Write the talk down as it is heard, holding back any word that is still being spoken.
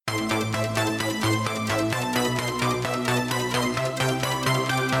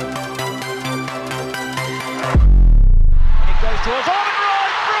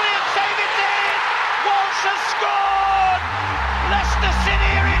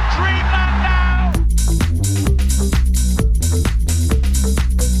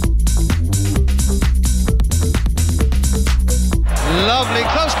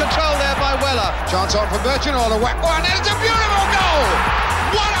Virgin all the way. Oh, and it's a beautiful goal!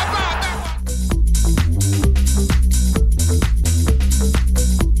 What about that one?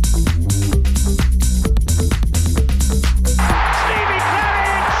 Stevie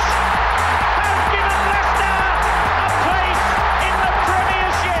Claridge has given Leicester a place in the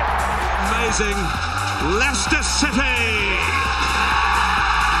Premiership. Amazing. Leicester City!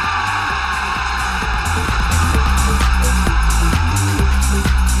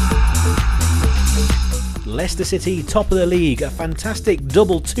 Leicester City, top of the league, a fantastic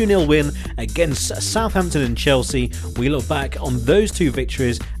double 2-0 win against Southampton and Chelsea. We look back on those two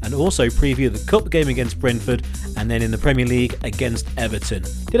victories and also preview the Cup game against Brentford and then in the Premier League against Everton.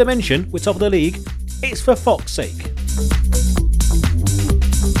 Did I mention we're top of the league? It's for Fox's sake.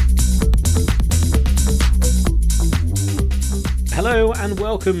 Hello and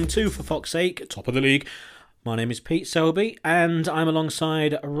welcome to For Fox's Sake, top of the league. My name is Pete Selby and I'm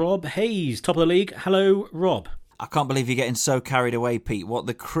alongside Rob Hayes, top of the league. Hello, Rob. I can't believe you're getting so carried away, Pete. What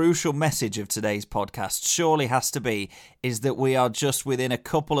the crucial message of today's podcast surely has to be is that we are just within a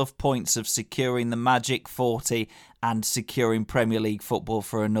couple of points of securing the Magic 40 and securing Premier League football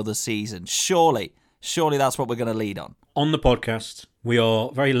for another season. Surely that's what we're going to lead on. On the podcast, we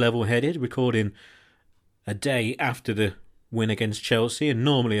are very level-headed, recording a day after the win against Chelsea and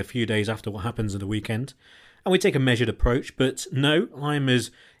normally a few days after what happens at the weekend. And we take a measured approach, but no, I'm as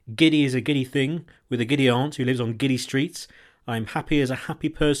giddy as a giddy thing with a giddy aunt who lives on giddy streets. I'm happy as a happy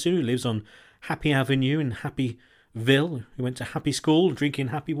person who lives on Happy Avenue in Happyville, who went to happy school, drinking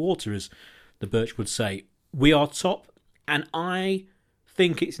happy water, as the Birch would say. We are top, and I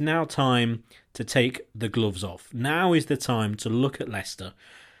think it's now time to take the gloves off. Now is the time to look at Leicester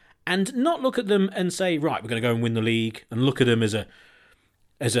and not look at them and say, right, we're going to go and win the league, and look at them as a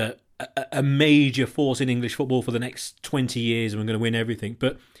major force in English football for the next 20 years and we're going to win everything.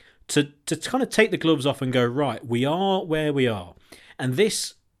 But to kind of take the gloves off and go, right, we are where we are. And we're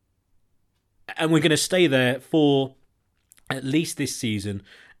going to stay there for at least this season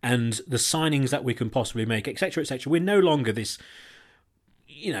and the signings that we can possibly make, etc., etc. We're no longer this,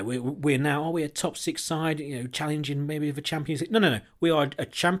 we're now, are we a top six side, challenging maybe for Champions League? No. We are a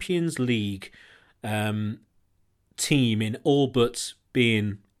Champions League team in all but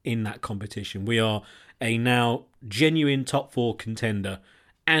being in that competition. We are a now genuine top four contender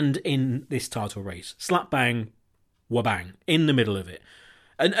and in this title race. Slap bang, wabang, in the middle of it.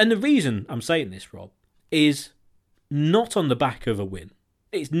 And the reason I'm saying this, Rob, is not on the back of a win.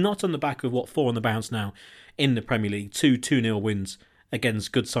 It's not on the back of what, 4 on the bounce now in the Premier League. 2-0 wins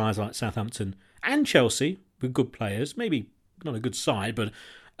against good sides like Southampton and Chelsea with good players. Maybe not a good side, but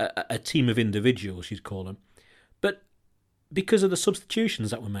a team of individuals, you'd call them. But because of the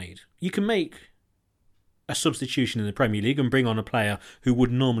substitutions that were made. You can make a substitution in the Premier League and bring on a player who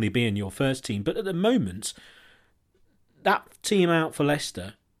would normally be in your first team. But at the moment, that team out for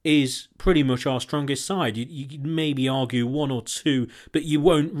Leicester is pretty much our strongest side. You could maybe argue 1 or 2, but you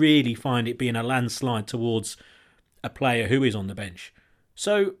won't really find it being a landslide towards a player who is on the bench.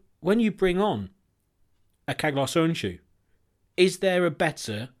 So when you bring on a Caglar Soyuncu, is there a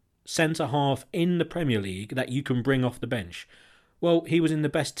better centre-half in the Premier League that you can bring off the bench? Well, he was in the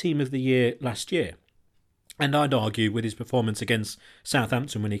best team of the year last year. And I'd argue with his performance against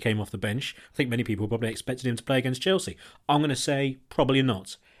Southampton when he came off the bench, I think many people probably expected him to play against Chelsea. I'm going to say probably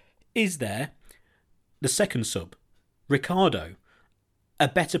not. Is there, the second sub, Ricardo, a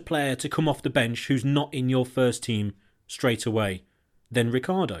better player to come off the bench who's not in your first team straight away than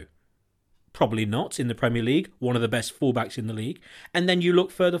Ricardo? Probably not in the Premier League, one of the best fullbacks in the league. And then you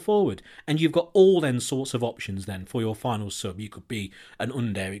look further forward and you've got all then sorts of options then for your final sub. You could be an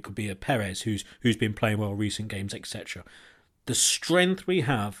Under, it could be a Perez who's been playing well recent games, etc. The strength we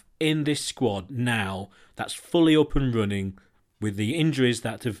have in this squad now that's fully up and running with the injuries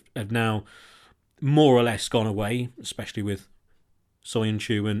that have now more or less gone away, especially with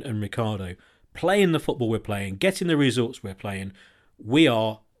Soyuncu and Ricardo, playing the football we're playing, getting the results we're playing, we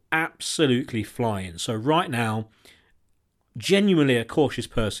are absolutely flying. So right now, genuinely a cautious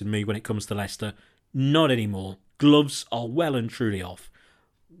person, me, when it comes to Leicester. Not anymore. Gloves are well and truly off.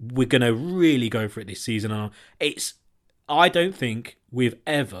 We're going to really go for it this season. I don't think we've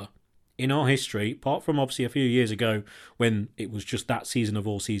ever, in our history, apart from obviously a few years ago when it was just that season of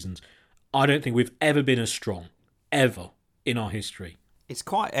all seasons, I don't think we've ever been as strong, ever, in our history. It's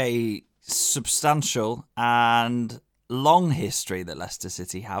quite a substantial and long history that Leicester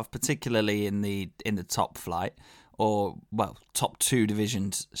City have, particularly in the top flight, or top 2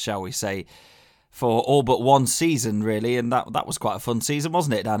 divisions, shall we say, for all but one season really, and that was quite a fun season,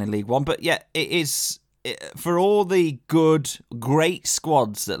 wasn't it, down in League One? But yeah, for all the great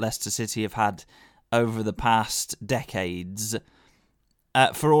squads that Leicester City have had over the past decades,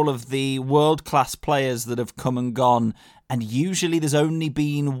 for all of the world-class players that have come and gone, and usually there's only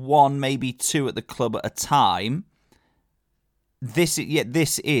been one, maybe two at the club at a time, this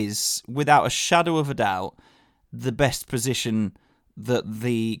is, without a shadow of a doubt, the best position that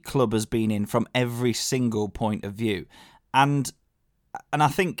the club has been in from every single point of view. And I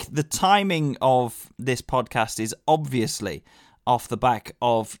think the timing of this podcast is obviously off the back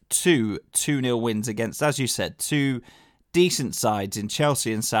of 2-0 wins against, as you said, two decent sides in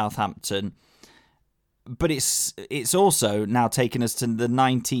Chelsea and Southampton. But it's also now taken us to the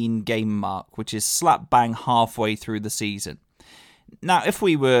 19-game mark, which is slap bang halfway through the season. Now, if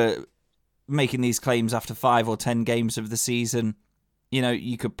we were making these claims after 5 or 10 games of the season,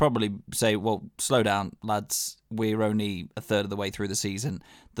 you could probably say, well, slow down, lads. We're only a third of the way through the season.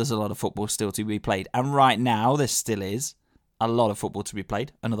 There's a lot of football still to be played. And right now, there still is a lot of football to be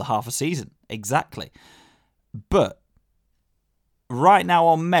played. Another half a season. Exactly. But right now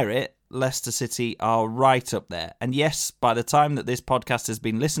on merit, Leicester City are right up there. And yes, by the time that this podcast has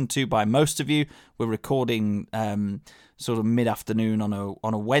been listened to by most of you, we're recording sort of mid-afternoon on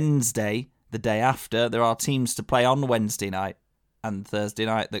a Wednesday, the day after. There are teams to play on Wednesday night and Thursday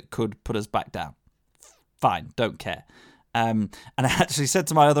night that could put us back down. Fine, don't care. And I actually said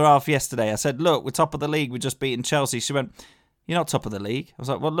to my other half yesterday, I said, look, we're top of the league, we're just beating Chelsea. She went, you're not top of the league. I was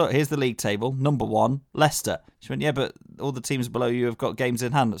like, well, look, here's the league table. Number 1, Leicester. She went, yeah, but all the teams below you have got games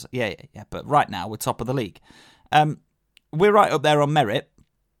in hand. I was like, yeah, but right now we're top of the league. We're right up there on merit.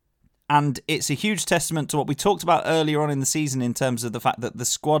 And it's a huge testament to what we talked about earlier on in the season in terms of the fact that the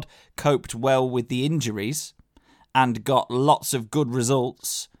squad coped well with the injuries and got lots of good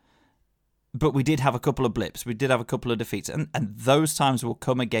results. But we did have a couple of blips. We did have a couple of defeats. And those times will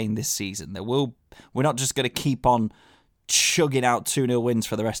come again this season. We're not just going to keep on chugging out 2-0 wins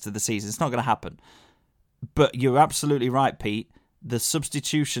for the rest of the season. It's not going to happen. But you're absolutely right, Pete. The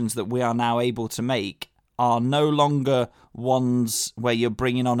substitutions that we are now able to make are no longer ones where you're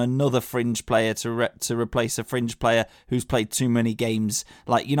bringing on another fringe player to replace a fringe player who's played too many games.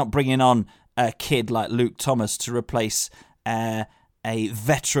 Like, you're not bringing on a kid like Luke Thomas to replace a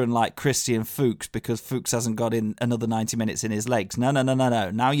veteran like Christian Fuchs because Fuchs hasn't got in another 90 minutes in his legs. No.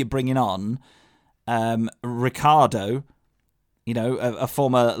 Now you're bringing on Ricardo, a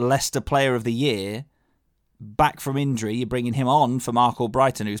former Leicester Player of the Year, back from injury. You're bringing him on for Mark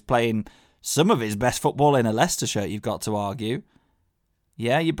Albrighton, who's playing some of his best football in a Leicester shirt, you've got to argue.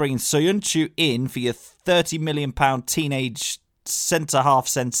 Yeah, you're bringing Soyuncu in for your £30 million teenage centre-half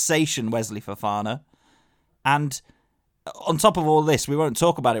sensation, Wesley Fofana. And on top of all this, we won't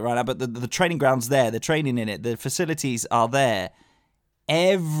talk about it right now, but the training ground's there, the training in it, the facilities are there.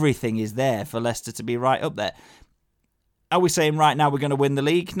 Everything is there for Leicester to be right up there. Are we saying right now we're going to win the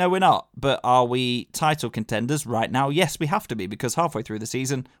league? No, we're not. But are we title contenders right now? Yes, we have to be, because halfway through the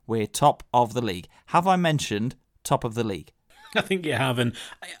season, we're top of the league. Have I mentioned top of the league? I think you have, and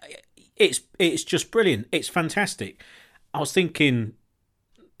it's just brilliant. It's fantastic. I was thinking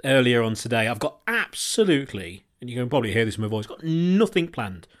earlier on today, I've got absolutely, and you can probably hear this in my voice, got nothing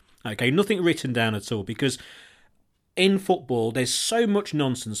planned. Okay, nothing written down at all, because in football, there's so much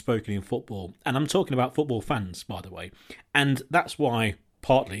nonsense spoken in football, and I'm talking about football fans, by the way, and that's why,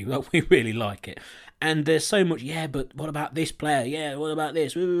 partly, we really like it. And there's so much, yeah, but what about this player? Yeah, what about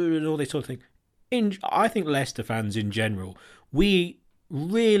this? And all this sort of thing. I think Leicester fans in general, we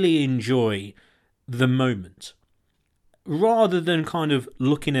really enjoy the moment. Rather than kind of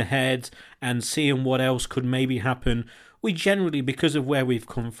looking ahead and seeing what else could maybe happen, we generally, because of where we've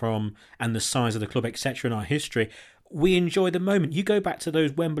come from and the size of the club, etc., in our history, we enjoy the moment. You go back to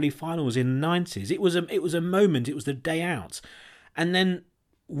those Wembley finals in the 90s. It was a moment. It was the day out. And then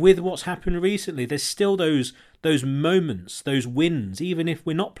with what's happened recently, there's still those moments, those wins, even if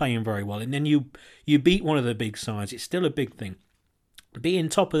we're not playing very well. And then you beat one of the big sides. It's still a big thing. Being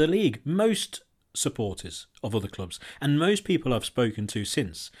top of the league, most supporters of other clubs and most people I've spoken to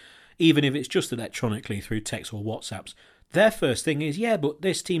since, even if it's just electronically through text or WhatsApps, their first thing is, yeah, but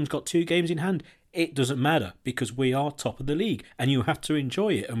this team's got 2 games in hand. It doesn't matter, because we are top of the league and you have to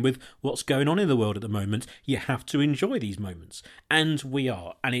enjoy it. And with what's going on in the world at the moment, you have to enjoy these moments. And we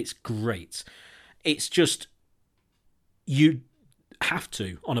are. And it's great. It's just, you have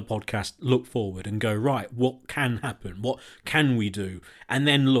to, on a podcast, look forward and go, right, what can happen? What can we do? And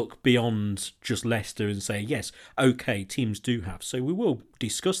then look beyond just Leicester and say, yes, okay, teams do have. So we will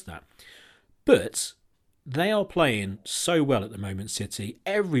discuss that. But they are playing so well at the moment, City.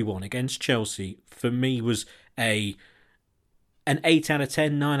 Everyone against Chelsea, for me, was a an 8 out of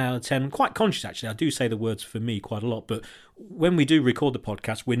 10, 9 out of 10. I'm quite conscious, actually. I do say the words for me quite a lot, but when we do record the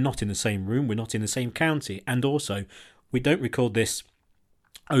podcast, we're not in the same room, we're not in the same county, and also we don't record this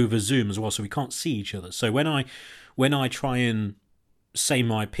over Zoom as well, so we can't see each other. So when I try and say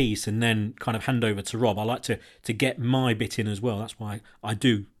my piece and then kind of hand over to Rob, I like to get my bit in as well. That's why I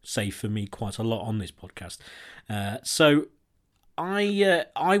do say for me quite a lot on this podcast. So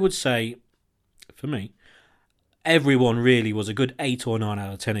I would say, for me, everyone really was a good 8 or 9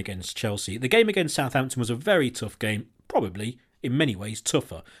 out of 10 against Chelsea. The game against Southampton was a very tough game, probably in many ways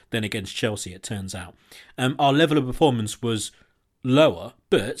tougher than against Chelsea, it turns out. Our level of performance was lower,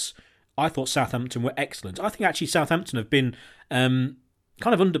 but I thought Southampton were excellent. I think actually Southampton have been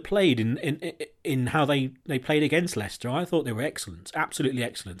kind of underplayed in how they played against Leicester. I thought they were excellent, absolutely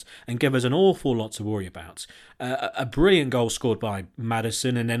excellent, and gave us an awful lot to worry about. A brilliant goal scored by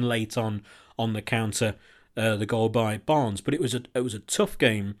Maddison, and then late on the counter, the goal by Barnes. But it was a tough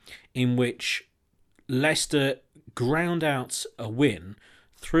game in which Leicester ground out a win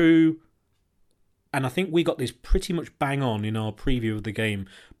through. And I think we got this pretty much bang on in our preview of the game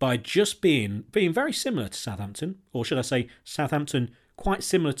by just being very similar to Southampton, or should I say Southampton quite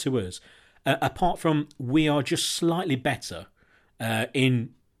similar to us, apart from we are just slightly better in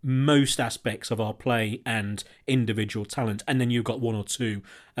most aspects of our play and individual talent. And then you've got one or two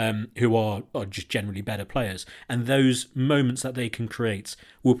who are just generally better players. And those moments that they can create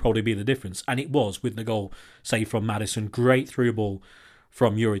will probably be the difference. And it was with the goal, say, from Maddison, great through ball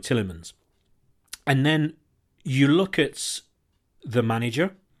from Yuri Tielemans. And then you look at the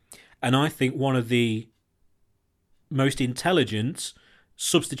manager, and I think one of the most intelligent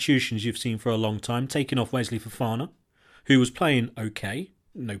substitutions you've seen for a long time, taking off Wesley Fofana, who was playing okay,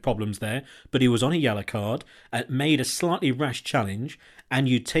 no problems there, but he was on a yellow card, made a slightly rash challenge, and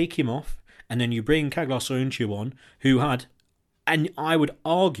you take him off, and then you bring Caglar Soyuncu on, who had, and I would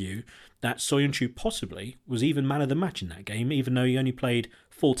argue that Soyuncu possibly was even man of the match in that game, even though he only played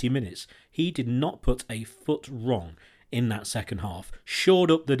 40 minutes. He did not put a foot wrong in that second half,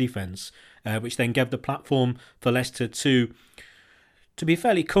 shored up the defence, which then gave the platform for Leicester to be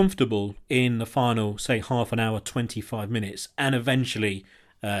fairly comfortable in the final, say, half an hour, 25 minutes, and eventually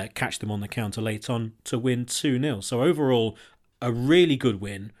catch them on the counter late on to win 2-0. So overall, a really good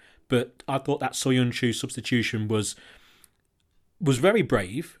win, but I thought that Soyuncu substitution was very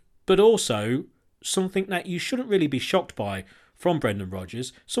brave, but also something that you shouldn't really be shocked by from Brendan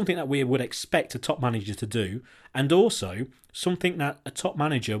Rodgers, something that we would expect a top manager to do, and also something that a top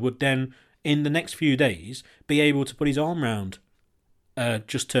manager would then, in the next few days, be able to put his arm round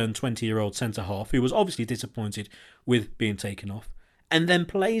just turned 20-year-old centre-half, who was obviously disappointed with being taken off, and then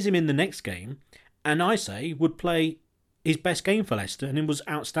plays him in the next game, and I say would play his best game for Leicester, and it was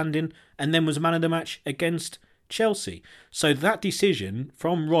outstanding, and then was man of the match against Chelsea. So that decision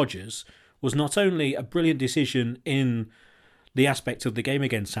from Rodgers was not only a brilliant decision in the aspect of the game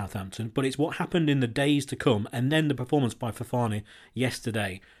against Southampton, but it's what happened in the days to come, and then the performance by Fofana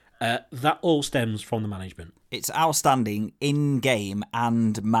yesterday. That all stems from the management. It's outstanding in-game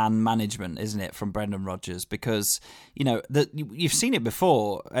and man management, isn't it, from Brendan Rodgers? Because you've seen it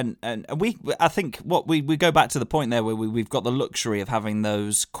before, and I think we go back to the point there where we've got the luxury of having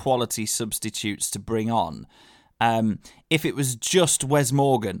those quality substitutes to bring on. If it was just Wes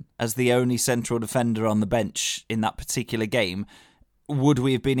Morgan as the only central defender on the bench in that particular game, would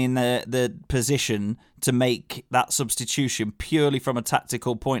we have been in the position to make that substitution purely from a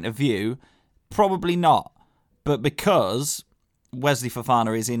tactical point of view? Probably not. But because Wesley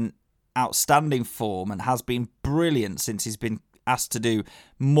Fofana is in outstanding form and has been brilliant since he's been asked to do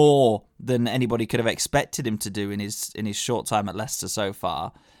more than anybody could have expected him to do in his short time at Leicester so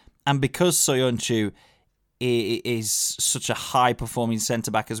far, and because Soyuncu is such a high-performing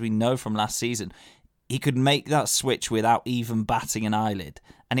centre-back, as we know from last season, he could make that switch without even batting an eyelid.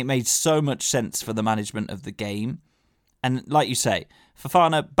 And it made so much sense for the management of the game. And like you say,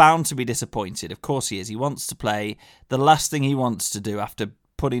 Fofana bound to be disappointed. Of course he is. He wants to play. The last thing he wants to do after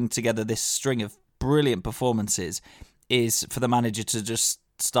putting together this string of brilliant performances is for the manager to just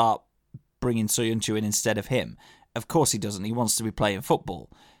start bringing Soyuncu in instead of him. Of course he doesn't. He wants to be playing football.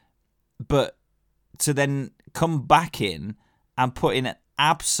 But to then come back in and put in an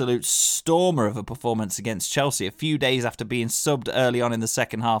absolute stormer of a performance against Chelsea a few days after being subbed early on in the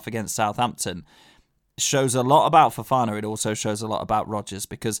second half against Southampton shows a lot about Fofana. It also shows a lot about Rodgers,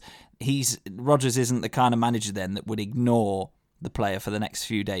 because Rodgers isn't the kind of manager then that would ignore the player for the next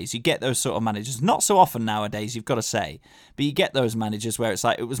few days. You get those sort of managers, not so often nowadays, you've got to say, but you get those managers where it's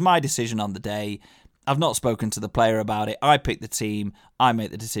like, it was my decision on the day, I've not spoken to the player about it, I pick the team, I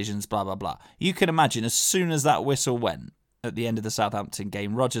make the decisions, blah, blah, blah. You can imagine as soon as that whistle went, at the end of the Southampton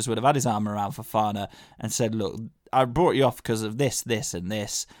game, Rodgers would have had his arm around Fofana and said, look, I brought you off because of this, this and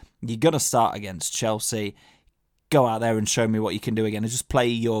this. You're going to start against Chelsea. Go out there and show me what you can do again and just play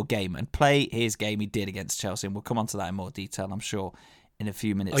your game. And play his game he did against Chelsea. And we'll come on to that in more detail, I'm sure, in a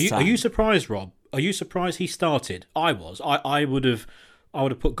few minutes' time. Are you surprised, Rob? Are you surprised he started? I was. I would have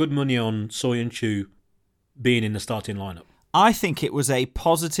put good money on Soyuncu being in the starting lineup. I think it was a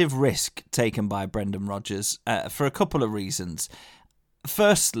positive risk taken by Brendan Rodgers for a couple of reasons.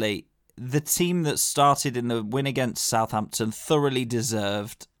 Firstly, the team that started in the win against Southampton thoroughly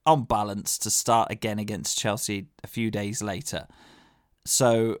deserved, on balance, to start again against Chelsea a few days later.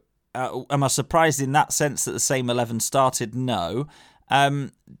 So, am I surprised in that sense that the same 11 started? No.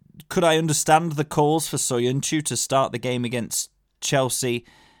 Could I understand the calls for Soyuncu to start the game against Chelsea?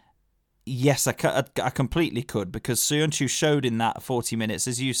 Yes, I completely could, because Soyuncu showed in that 40 minutes,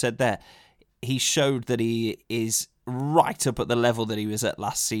 as you said there, he showed that he is right up at the level that he was at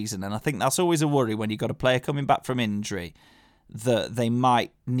last season. And I think that's always a worry when you've got a player coming back from injury, that they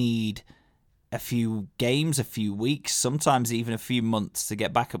might need a few games, a few weeks, sometimes even a few months to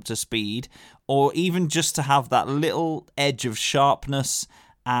get back up to speed, or even just to have that little edge of sharpness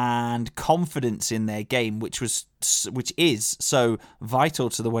and confidence in their game, which is so vital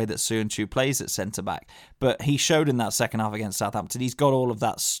to the way that Soyuncu plays at centre-back. But he showed in that second half against Southampton, he's got all of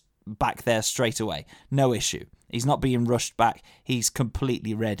that back there straight away. No issue. He's not being rushed back. He's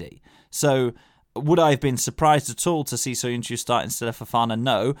completely ready. So would I have been surprised at all to see Soyuncu start instead of Fofana?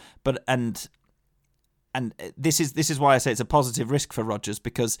 No. But and this is why I say it's a positive risk for Rodgers,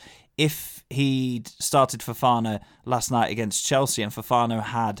 because if he'd started Fofana last night against Chelsea and Fofana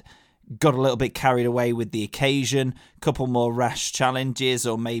had got a little bit carried away with the occasion, couple more rash challenges,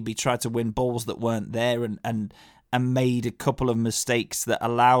 or maybe tried to win balls that weren't there and made a couple of mistakes that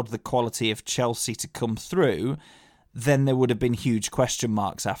allowed the quality of Chelsea to come through, then there would have been huge question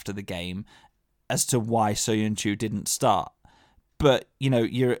marks after the game as to why Soyuncu didn't start. But, you know,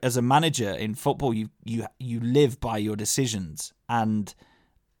 you're as a manager in football, you live by your decisions. And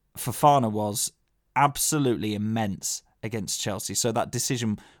Fofana was absolutely immense against Chelsea. So that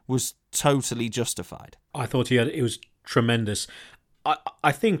decision was totally justified. I thought it was tremendous.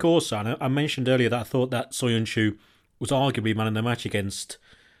 I think also, and I mentioned earlier that I thought that Soyuncu was arguably man of the match against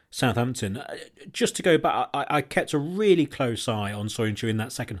Southampton. Just to go back, I kept a really close eye on Soyuncu in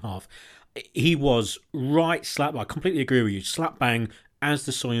that second half. He was right slap. I completely agree with you. Slap bang as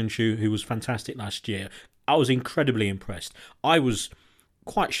the Soyuncu who was fantastic last year. I was incredibly impressed. I was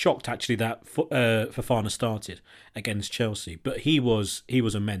quite shocked actually that Fofana started against Chelsea, but he was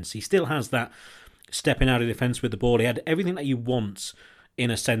immense. He still has that stepping out of defence with the ball. He had everything that you want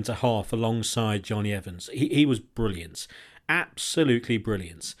in a centre half alongside Johnny Evans. He was brilliant, absolutely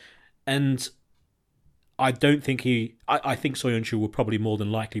brilliant, and I don't think I think Soyuncu will probably more than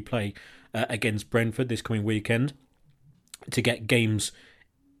likely play against Brentford this coming weekend to get games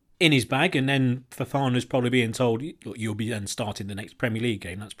in his bag, and then Fofana's probably being told, look, you'll be then starting the next Premier League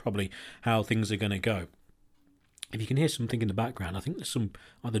game. That's probably how things are going to go. If you can hear something in the background, I think there's some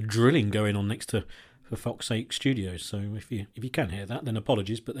other drilling going on next to For Fox's Sake Studios. So if you can hear that, then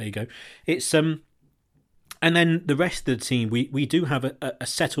apologies, but there you go. It's and then the rest of the team, we do have a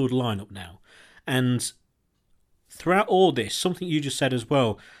settled lineup now, and throughout all this, something you just said as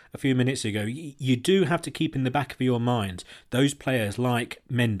well a few minutes ago, you do have to keep in the back of your mind those players like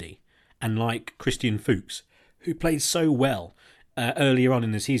Mendy and like Christian Fuchs, who played so well earlier on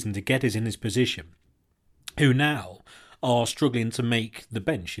in the season to get us in this position, who now are struggling to make the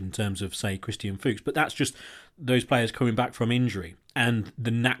bench in terms of, say, Christian Fuchs. But that's just those players coming back from injury and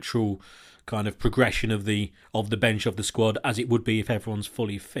the natural kind of progression of the bench of the squad as it would be if everyone's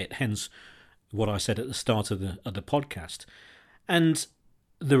fully fit. Hence what I said at the start of the podcast. And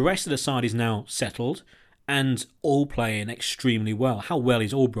the rest of the side is now settled and all playing extremely well. How well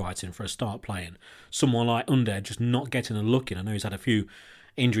is Albrighton for a start playing? Someone like Under just not getting a look in. I know he's had a few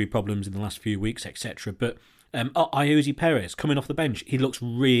injury problems in the last few weeks, etc. But Ayoze Perez coming off the bench, he looks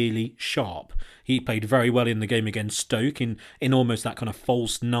really sharp. He played very well in the game against Stoke in almost that kind of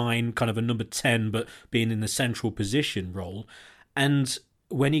false 9, kind of a number 10, but being in the central position role. And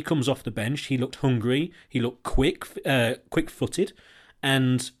when he comes off the bench, he looked hungry, he looked quick-footed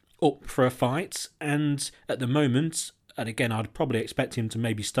and up for a fight. And at the moment, and again, I'd probably expect him to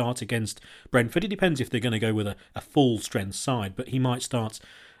maybe start against Brentford. It depends if they're going to go with a full-strength side, but he might start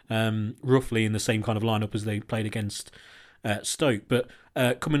roughly in the same kind of lineup as they played against Stoke. But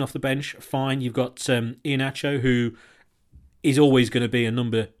coming off the bench, fine. You've got Iheanacho, who is always going to be a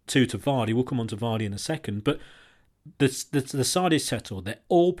number 2 to Vardy. We'll come on to Vardy in a second, but the side is settled. They're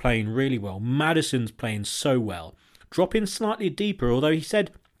all playing really well. Maddison's playing so well. drop in slightly deeper, although he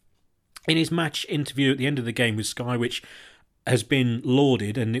said in his match interview at the end of the game with Sky, which has been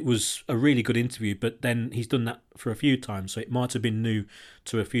lauded, and it was a really good interview, but then he's done that for a few times, so it might have been new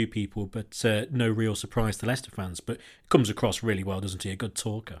to a few people, but no real surprise to Leicester fans. But it comes across really well, doesn't he? A good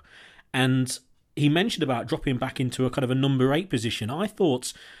talker. And he mentioned about dropping back into a kind of a number 8 position. I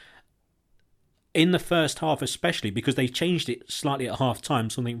thought in the first half especially, because they changed it slightly at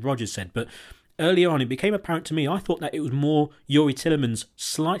half-time, something Rodgers said, but earlier on, it became apparent to me, I thought that it was more Youri Tielemans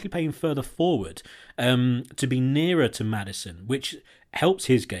slightly playing further forward to be nearer to Maddison, which helps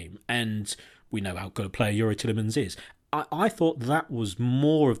his game. And we know how good a player Youri Tielemans is. I thought that was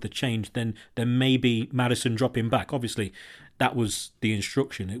more of the change than maybe Maddison dropping back. Obviously, that was the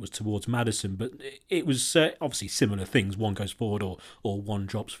instruction. It was towards Maddison, but it was obviously similar things. One goes forward or one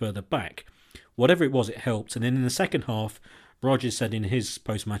drops further back. Whatever it was, it helped. And then in the second half, Rodgers said in his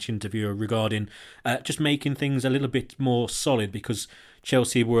post-match interview regarding just making things a little bit more solid, because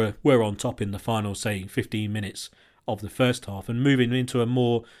Chelsea were on top in the final, say, 15 minutes of the first half, and moving into a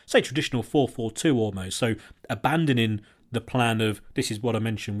more, say, traditional 4-4-2 almost. So abandoning the plan of, this is what I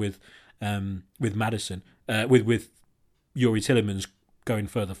mentioned with Maddison, with Youri Tielemans going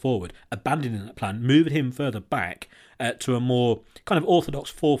further forward, abandoning that plan, moving him further back to a more kind of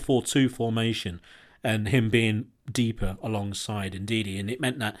orthodox 4-4-2 formation, and him being deeper alongside Ndidi. And it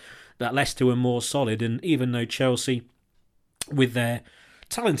meant that Leicester were more solid. And even though Chelsea, with their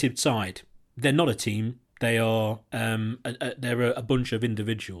talented side, they're not a team, they are they're a bunch of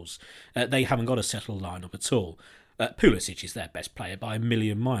individuals. They haven't got a settled lineup at all. Pulisic is their best player by a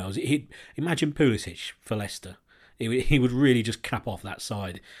million miles. Imagine Pulisic for Leicester. He would really just cap off that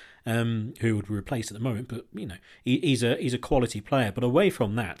side. Who would replace at the moment? But he's a quality player. But away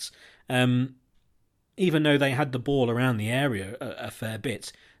from that, even though they had the ball around the area a fair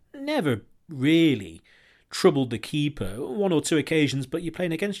bit, never really troubled the keeper. One or two occasions, but you're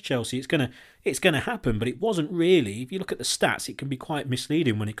playing against Chelsea, it's gonna happen. But it wasn't really. If you look at the stats, it can be quite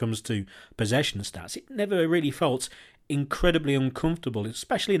misleading when it comes to possession stats. It never really felt incredibly uncomfortable,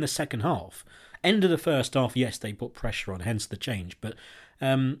 especially in the second half. End of the first half, yes, they put pressure on, hence the change. But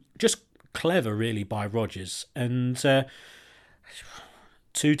just clever, really, by Rodgers. And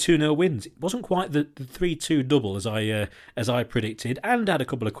 2-0 wins. It wasn't quite the 3-2 double as I predicted, and had a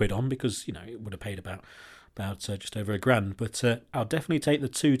couple of quid on, because it would have paid about just over £1,000. But I'll definitely take the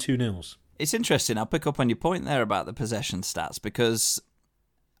 2-2-0s. It's interesting. I'll pick up on your point there about the possession stats, because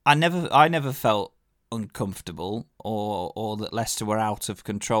I never felt uncomfortable or that Leicester were out of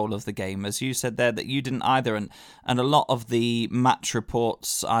control of the game. As you said there, that you didn't either, and a lot of the match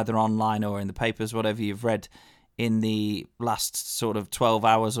reports, either online or in the papers, whatever you've read in the last sort of 12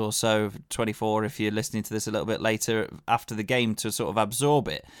 hours or so, 24 if you're listening to this a little bit later after the game to sort of absorb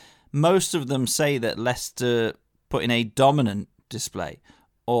it, most of them say that Leicester put in a dominant display,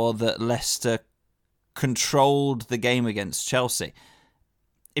 or that Leicester controlled the game against Chelsea.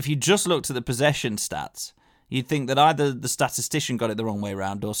 If you just looked at the possession stats, you'd think that either the statistician got it the wrong way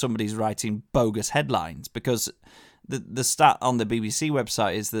around or somebody's writing bogus headlines, because the stat on the BBC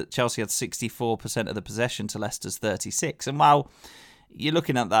website is that Chelsea had 64% of the possession to Leicester's 36%. And while you're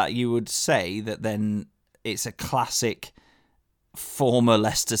looking at that, you would say that then it's a classic former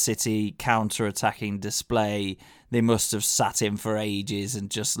Leicester City counter-attacking display. They must have sat in for ages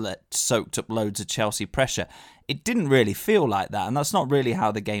and just soaked up loads of Chelsea pressure. It didn't really feel like that, and that's not really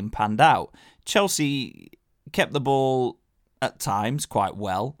how the game panned out. Chelsea kept the ball at times quite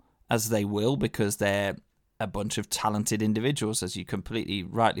well, as they will, because they're a bunch of talented individuals, as you completely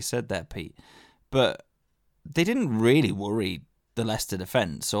rightly said there, Pete. But they didn't really worry the Leicester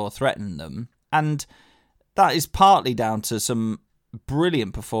defence or threaten them, and that is partly down to some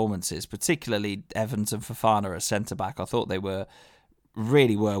brilliant performances, particularly Evans and Fofana as centre-back. I thought they were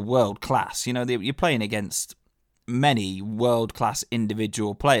world-class. You're playing against many world-class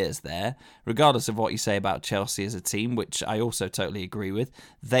individual players there, regardless of what you say about Chelsea as a team, which I also totally agree with.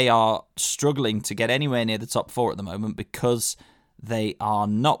 They are struggling to get anywhere near the top 4 at the moment because they are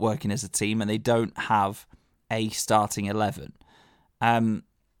not working as a team and they don't have a starting 11.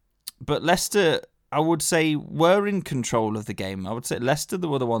 But Leicester, I would say, were in control of the game. I would say Leicester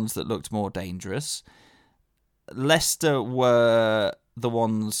were the ones that looked more dangerous. Leicester were the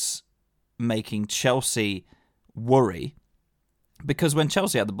ones making Chelsea worry, because when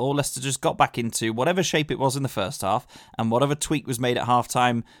Chelsea had the ball, Leicester just got back into whatever shape it was in the first half, and whatever tweak was made at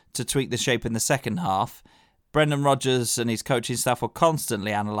half-time to tweak the shape in the second half, Brendan Rodgers and his coaching staff were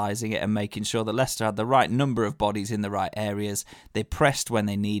constantly analysing it and making sure that Leicester had the right number of bodies in the right areas. They pressed when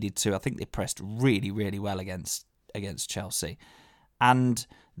they needed to. I think they pressed really, really well against Chelsea. And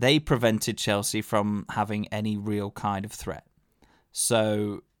they prevented Chelsea from having any real kind of threat.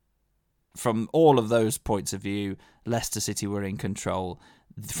 So from all of those points of view, Leicester City were in control.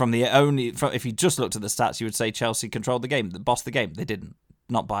 If you just looked at the stats, you would say Chelsea controlled the game, bossed the game. They didn't,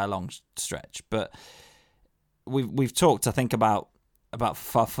 not by a long stretch. But we've talked, I think, about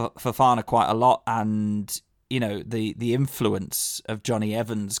Fofana quite a lot, and the influence of Johnny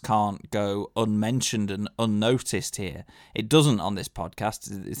Evans can't go unmentioned and unnoticed here. It doesn't on this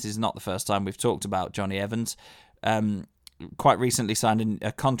podcast. This is not the first time we've talked about Johnny Evans. Quite recently signed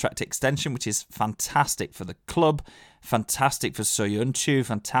a contract extension, which is fantastic for the club, fantastic for Soyuncu,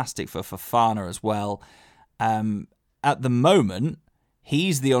 fantastic for Fofana as well. At the moment,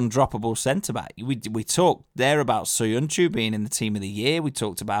 he's the undroppable centre-back. We talked there about Soyuncu being in the team of the year. We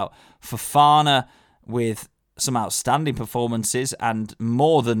talked about Fofana with some outstanding performances and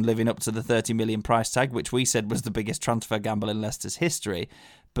more than living up to the 30 million price tag, which we said was the biggest transfer gamble in Leicester's history.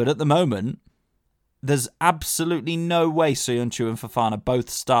 But at the moment, there's absolutely no way Soyuncu and Fofana both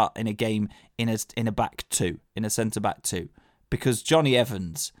start in a game in a back two, in a centre-back two, because Johnny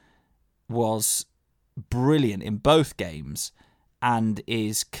Evans was brilliant in both games and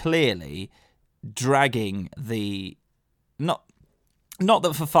is clearly dragging the... Not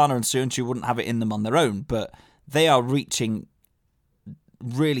that Fofana and Soyuncu wouldn't have it in them on their own, but they are reaching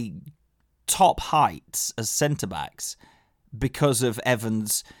really top heights as centre-backs because of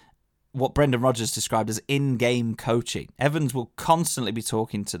Evans... what Brendan Rodgers described as in-game coaching. Evans will constantly be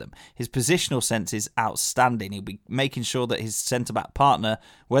talking to them. His positional sense is outstanding. He'll be making sure that his centre-back partner,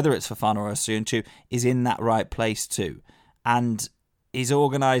 whether it's Fofana or Soyuncu, is in that right place too. And his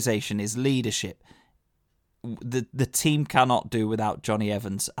organisation, his leadership, the team cannot do without Johnny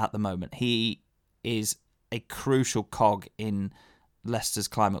Evans at the moment. He is a crucial cog in Leicester's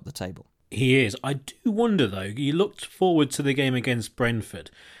climb up the table. He is. I do wonder, though, you looked forward to the game against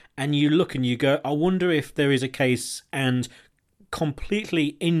Brentford, and you look and you go, I wonder if there is a case, and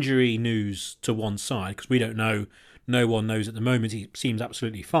completely injury news to one side, because we don't know, no one knows at the moment, he seems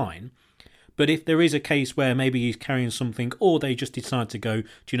absolutely fine. But if there is a case where maybe he's carrying something, or they just decide to go, do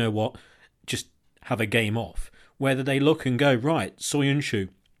you know what, just have a game off, whether they look and go, right, Soyuncu,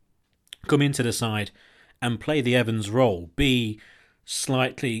 come into the side and play the Evans role, be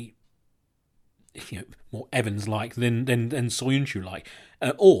slightly more Evans-like than Soyuncu-like.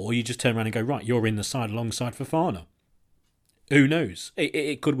 Or you just turn around and go, right, you're in the side alongside Fofana. Who knows?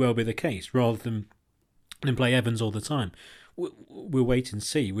 It could well be the case, rather than play Evans all the time. We'll wait and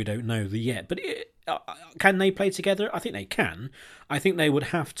see. We don't know yet. But can they play together? I think they can. I think they would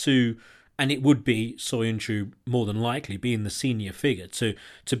have to, and it would be Soyuncu more than likely being the senior figure to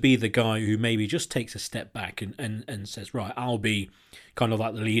be the guy who maybe just takes a step back and says, right, I'll be kind of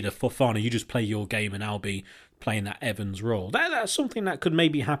like the leader. Fofana, you just play your game and I'll be playing that Evans role. That's something that could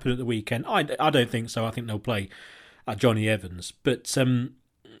maybe happen at the weekend. I don't think so. I think they'll play Johnny Evans. But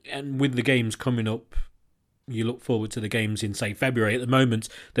and with the games coming up, you look forward to the games in, say, February. At the moment,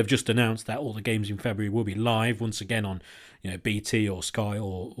 they've just announced that all the games in February will be live once again on BT or Sky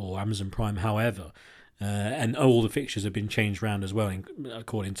or Amazon Prime, however. And all the fixtures have been changed around as well,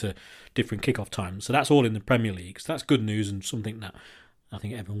 according to different kickoff times. So that's all in the Premier League. So that's good news and something that I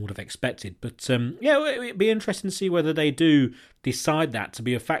think everyone would have expected. But it'd be interesting to see whether they do decide that to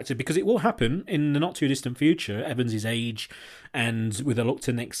be a factor, because it will happen in the not too distant future, Evans' age, and with a look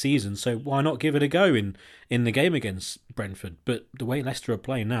to next season. So why not give it a go in the game against Brentford? But the way Leicester are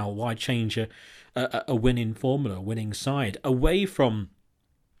playing now, why change a winning formula, a winning side, away from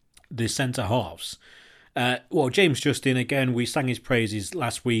the centre halves? James Justin, again, we sang his praises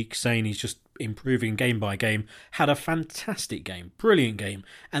last week, saying he's just improving game by game. Had a fantastic game, brilliant game,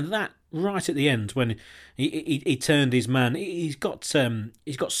 and that right at the end when he turned his man. He's got some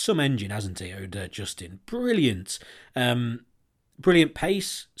engine, hasn't he, Justin? Brilliant, brilliant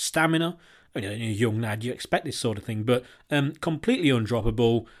pace, stamina. You're a young lad, you expect this sort of thing, but completely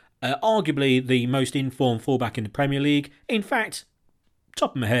undroppable. Arguably the most informed fullback in the Premier League. In fact,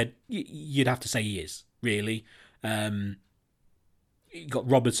 top of my head, you'd have to say he is, really. You got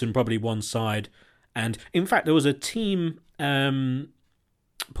Robertson probably one side, and in fact there was a team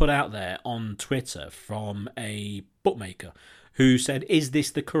put out there on Twitter from a bookmaker who said, is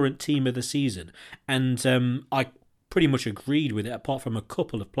this the current team of the season? And I pretty much agreed with it, apart from a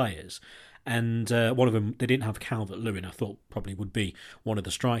couple of players. And one of them, they didn't have Calvert-Lewin, I thought probably would be one of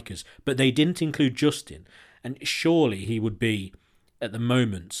the strikers, but they didn't include Justin, and surely he would be, at the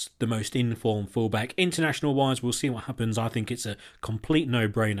moment, the most informed fullback. International-wise, we'll see what happens. I think it's a complete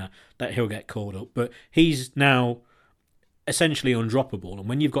no-brainer that he'll get called up. But he's now essentially undroppable. And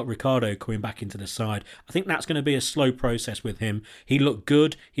when you've got Ricardo coming back into the side, I think that's going to be a slow process with him. He looked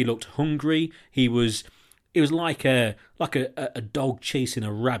good. He looked hungry. It was like a dog chasing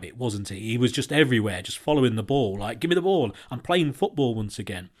a rabbit, wasn't he? He was just everywhere, just following the ball. Like, give me the ball. I'm playing football once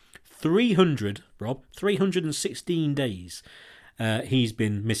again. 316 days he's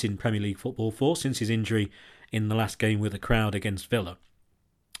been missing Premier League football for since his injury in the last game with the crowd against Villa.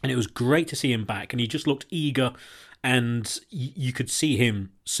 And it was great to see him back, and he just looked eager, and you could see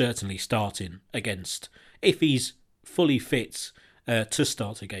him certainly starting against, if he's fully fit to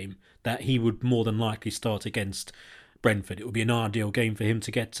start a game, that he would more than likely start against Brentford. It would be an ideal game for him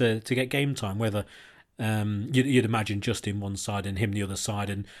to get game time, whether you'd imagine Justin one side and him the other side,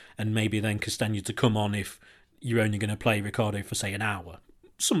 and maybe then Castagna to come on if you're only going to play Ricardo for, say, an hour.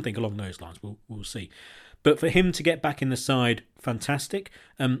 Something along those lines, we'll see. But for him to get back in the side, fantastic.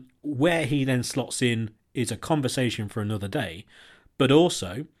 Where he then slots in is a conversation for another day. But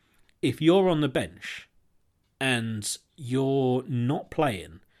also, if you're on the bench and you're not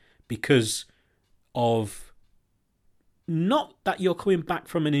playing because of, not that you're coming back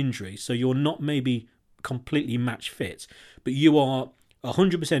from an injury, so you're not maybe completely match fit, but you are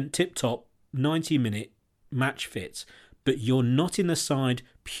 100% tip-top, 90-minute match fit, but you're not in the side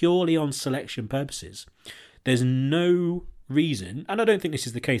purely on selection purposes, there's no reason, and I don't think this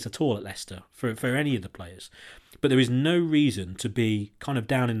is the case at all at Leicester for any of the players, but there is no reason to be kind of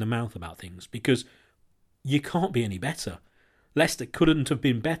down in the mouth about things, because you can't be any better. Leicester couldn't have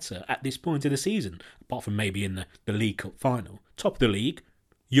been better at this point of the season, apart from maybe in the League Cup final. Top of the league,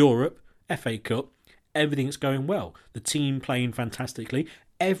 Europe, FA Cup, everything's going well. The team playing fantastically,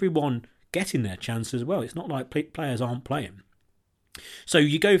 everyone getting their chance as well. It's not like players aren't playing. So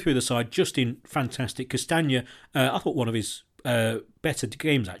you go through the side, Justin, fantastic. Castagna, I thought one of his better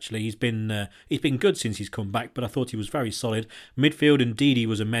games actually. He's been good since he's come back, but I thought he was very solid. Midfield, Ndidi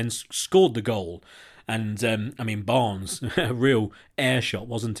was immense, scored the goal. And, Barnes, a real air shot,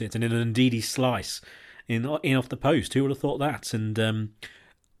 wasn't it? And in an Ndidi slice in off the post. Who would have thought that? And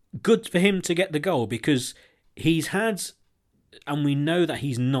good for him to get the goal, because he's had, and we know that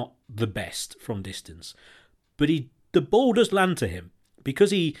he's not the best from distance, but the ball does land to him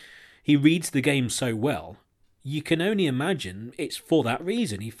because he reads the game so well. You can only imagine it's for that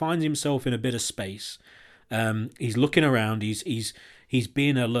reason. He finds himself in a bit of space. He's looking around. He's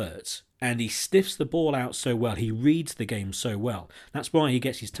being alert, and he sniffs the ball out so well. He reads the game so well. That's why he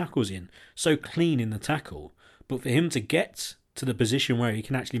gets his tackles in so clean in the tackle. But for him to get to the position where he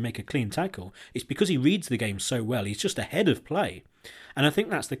can actually make a clean tackle, it's because he reads the game so well. He's just ahead of play. And I think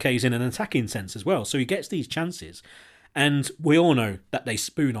that's the case in an attacking sense as well. So he gets these chances, and we all know that they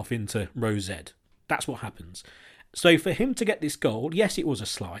spoon off into row Z. That's what happens. So for him to get this goal, yes, it was a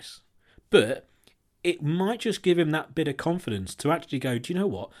slice, but it might just give him that bit of confidence to actually go, do you know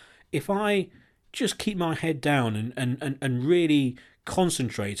what? If I just keep my head down and really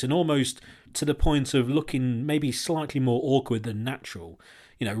concentrate, and almost to the point of looking maybe slightly more awkward than natural,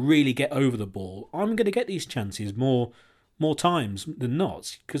 really get over the ball, I'm going to get these chances more times than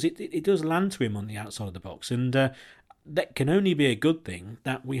not, because it does land to him on the outside of the box, and that can only be a good thing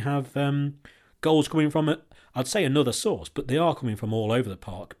that we have goals coming from, I'd say another source, but they are coming from all over the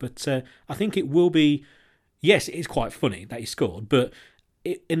park. But I think it will be, yes, it is quite funny that he scored, but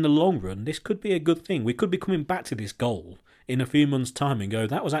in the long run, this could be a good thing. We could be coming back to this goal in a few months' time and go,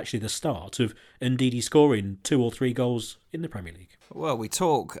 that was actually the start of Ndidi scoring 2 or 3 goals in the Premier League. Well, we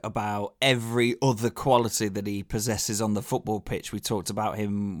talk about every other quality that he possesses on the football pitch. We talked about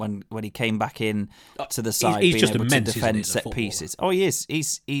him when he came back in to the side, he's being just able immense, to defend isn't he, set pieces. Oh, he is.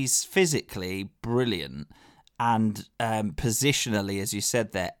 He's physically brilliant, and positionally, as you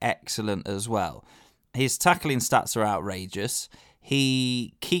said there, excellent as well. His tackling stats are outrageous.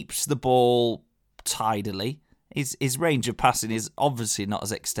 He keeps the ball tidily. His range of passing is obviously not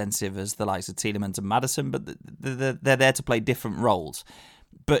as extensive as the likes of Tielemans and Maddison, but they're there to play different roles.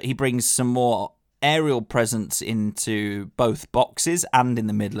 But he brings some more aerial presence into both boxes and in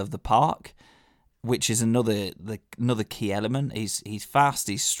the middle of the park, which is another key element. He's fast,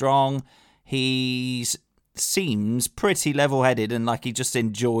 he's strong, he seems pretty level-headed and like he just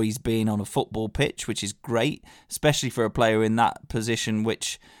enjoys being on a football pitch, which is great, especially for a player in that position,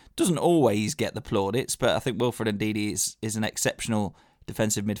 which doesn't always get the plaudits, but I think Wilfred Ndidi is an exceptional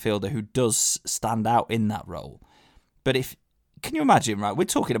defensive midfielder who does stand out in that role. But can you imagine, right? We're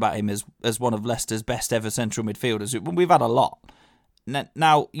talking about him as one of Leicester's best ever central midfielders. We've had a lot.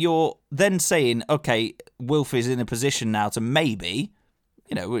 Now, you're then saying, okay, Wilf is in a position now to maybe,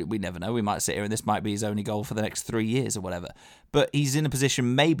 we never know, we might sit here and this might be his only goal for the next 3 years or whatever, but he's in a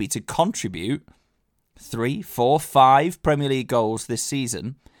position maybe to contribute 3, 4, 5 Premier League goals this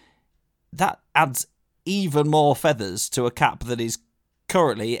season, that adds even more feathers to a cap that is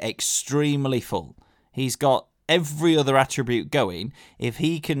currently extremely full. He's got every other attribute going. If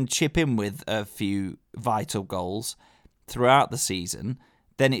he can chip in with a few vital goals throughout the season,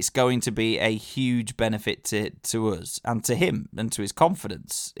 then it's going to be a huge benefit to us and to him and to his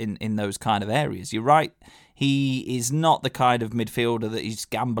confidence in those kind of areas. You're right, he is not the kind of midfielder that he's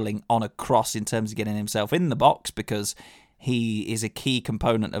gambling on a cross in terms of getting himself in the box, because he is a key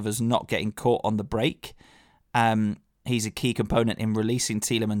component of us not getting caught on the break. He's a key component in releasing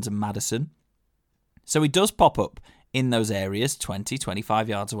Tielemans and Maddison. So he does pop up in those areas, 20, 25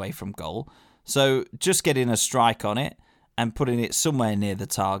 yards away from goal. So just getting a strike on it and putting it somewhere near the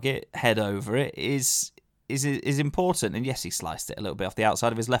target, head over it, is important. And yes, he sliced it a little bit off the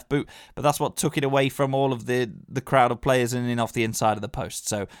outside of his left boot, but that's what took it away from all of the crowd of players and in off the inside of the post.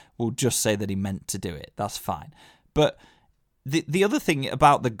 So we'll just say that he meant to do it. That's fine. But the other thing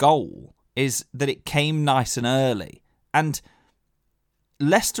about the goal is that it came nice and early. And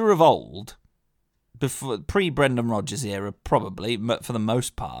Leicester of old, before pre-Brendan Rodgers era, probably, for the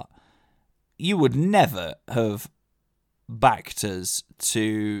most part, you would never have backed us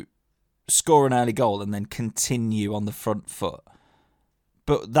to score an early goal and then continue on the front foot.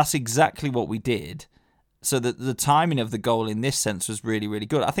 But that's exactly what we did. So that the timing of the goal in this sense was really, really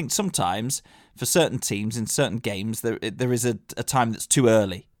good. I think sometimes for certain teams in certain games, there is a time that's too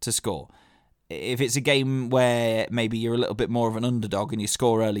early to score. If it's a game where maybe you're a little bit more of an underdog and you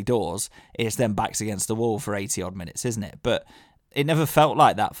score early doors, it's then backs against the wall for 80 odd minutes, isn't it? But it never felt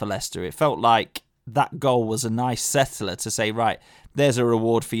like that for Leicester. It felt like that goal was a nice settler to say, right, there's a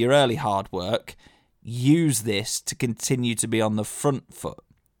reward for your early hard work. Use this to continue to be on the front foot.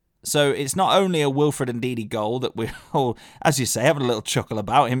 So it's not only a Wilfred Ndidi goal that we're all, as you say, having a little chuckle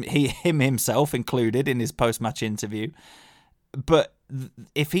about, him himself included in his post-match interview, but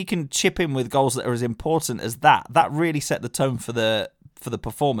if he can chip in with goals that are as important as that really set the tone for the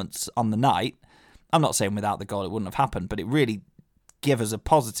performance on the night. I'm not saying without the goal it wouldn't have happened, but it really gave us a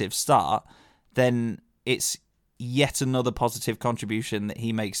positive start. Then it's yet another positive contribution that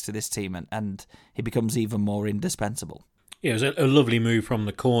he makes to this team, and he becomes even more indispensable. Yeah, it was a lovely move from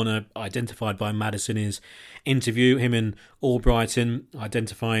the corner, identified by Maddison in his interview, him and Albrighton,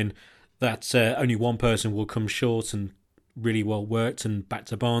 identifying that only one person will come short, and really well worked, and back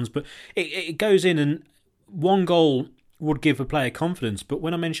to Barnes. But it goes in, and one goal would give a player confidence. But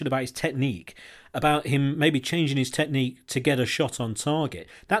when I mentioned about his technique, about him maybe changing his technique to get a shot on target,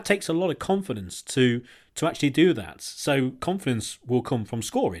 that takes a lot of confidence to actually do that. So confidence will come from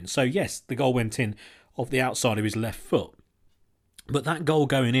scoring. So yes, the goal went in off the outside of his left foot. But that goal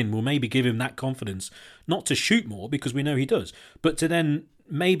going in will maybe give him that confidence, not to shoot more, because we know he does, but to then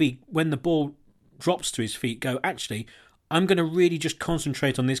maybe when the ball drops to his feet, go, actually, I'm going to really just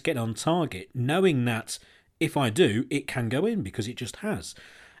concentrate on this getting on target, knowing that if I do, it can go in, because it just has.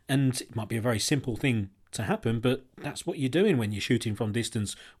 And it might be a very simple thing to happen, but that's what you're doing when you're shooting from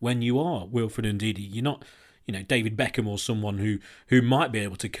distance, when you are Wilfred Ndidi. You're not, David Beckham or someone who might be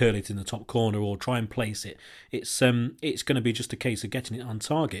able to curl it in the top corner or try and place it. It's going to be just a case of getting it on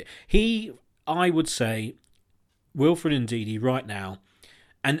target. I would say, Wilfred Ndidi right now,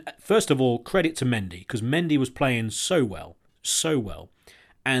 and first of all, credit to Mendy, because Mendy was playing so well.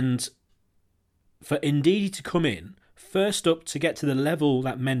 And for Ndidi to come in, first up to get to the level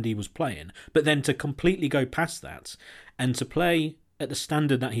that Mendy was playing, but then to completely go past that and to play at the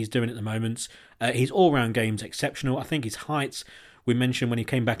standard that he's doing at the moment. His all-round game's exceptional. I think his height, we mentioned when he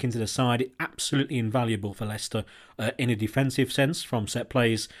came back into the side, absolutely invaluable for Leicester in a defensive sense from set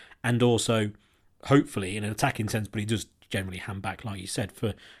plays, and also hopefully in an attacking sense, but he does generally hand back, like you said,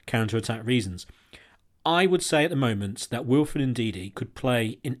 for counter-attack reasons. I would say at the moment that Wilfred Ndidi could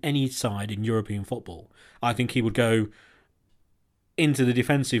play in any side in European football. I think he would go into the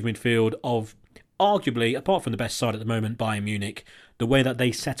defensive midfield of, arguably, apart from the best side at the moment, Bayern Munich. The way that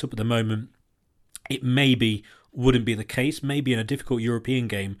they set up at the moment, it maybe wouldn't be the case. Maybe in a difficult European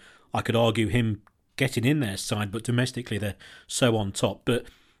game, I could argue him getting in their side, but domestically they're so on top. But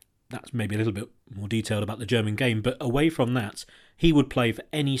that's maybe a little bit more detailed about the German game. But away from that, he would play for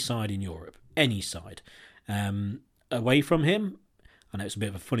any side in Europe. Any side. Away from him, I know it's a bit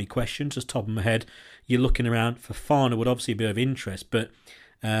of a funny question, just top of my head. You're looking around. Fofana would obviously be of interest, but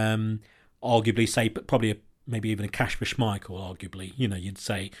arguably say, but probably maybe even a Kasper Schmeichel, arguably, you'd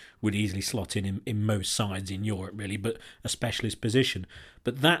say would easily slot in most sides in Europe, really, but a specialist position.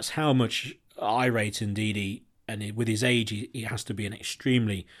 But that's how much I rate Ndidi, and with his age, he has to be an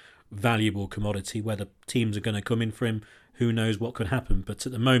extremely valuable commodity. Whether teams are going to come in for him, who knows what could happen. But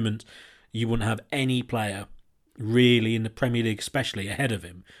at the moment, you wouldn't have any player really in the Premier League, especially ahead of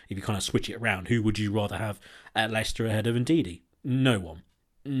him. If you kind of switch it around, who would you rather have at Leicester ahead of Ndidi? No one.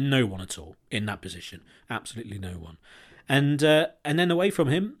 No one at all in that position. Absolutely no one. And then away from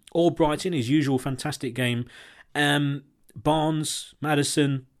him, Albrighton, his usual fantastic game. Barnes,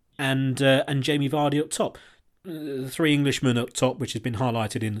 Maddison, and Jamie Vardy up top. The three Englishmen up top, which has been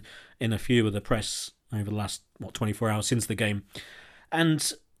highlighted in a few of the press over the last 24 hours since the game.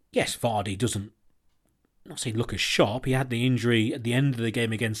 And yes, Vardy doesn't, not say look as sharp. He had the injury at the end of the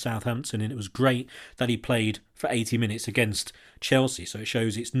game against Southampton, and it was great that he played for 80 minutes against Chelsea. So it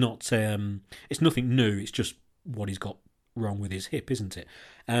shows it's nothing new. It's just what he's got wrong with his hip, isn't it?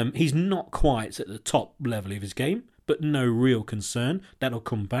 He's not quite at the top level of his game, but no real concern. That'll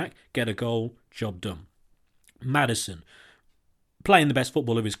come back, get a goal, job done. Maddison, playing the best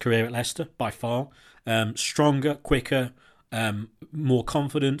football of his career at Leicester, by far. Stronger, quicker, more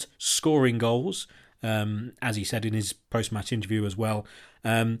confident, scoring goals, as he said in his post-match interview as well.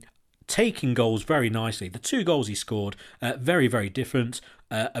 Taking goals very nicely. The 2 goals he scored, very, very different.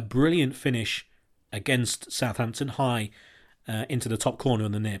 A brilliant finish against Southampton, high into the top corner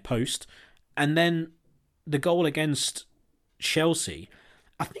on the near post. And then the goal against Chelsea,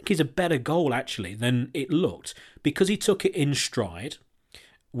 I think is a better goal actually than it looked, because he took it in stride,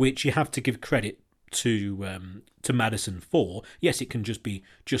 which you have to give credit to Maddison for. Yes, it can just be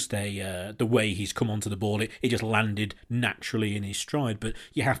the way he's come onto the ball. It just landed naturally in his stride, but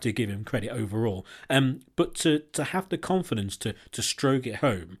you have to give him credit overall. But to have the confidence to stroke it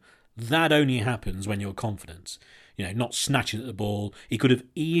home, that only happens when you're confident. Not snatching at the ball. He could have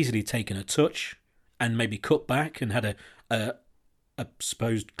easily taken a touch and maybe cut back and had a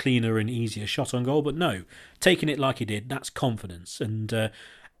supposed cleaner and easier shot on goal, but no, taking it like he did, that's confidence. And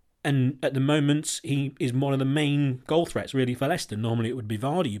at the moment, he is one of the main goal threats really for Leicester. Normally it would be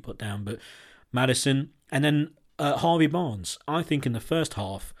Vardy you put down, but Maddison, and then Harvey Barnes. I think in the first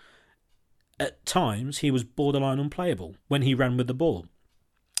half, at times he was borderline unplayable when he ran with the ball.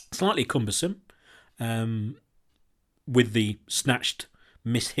 Slightly cumbersome, with the snatched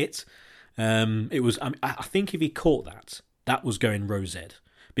miss-hit. It was. I think if he caught that was going rosette,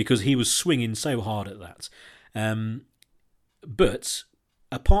 because he was swinging so hard at that. But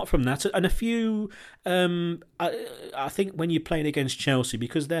apart from that, and a few, I think when you're playing against Chelsea,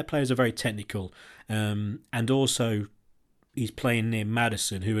 because their players are very technical, and also he's playing near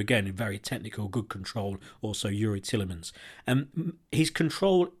Maddison, who again very technical, good control. Also Youri Tielemans, his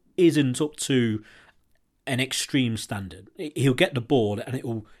control isn't up to an extreme standard. He'll get the ball and it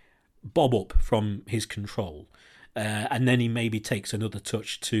will bob up from his control. And then he maybe takes another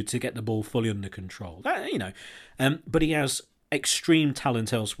touch to get the ball fully under control. But he has extreme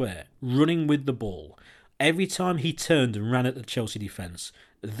talent elsewhere, running with the ball. Every time he turned and ran at the Chelsea defence,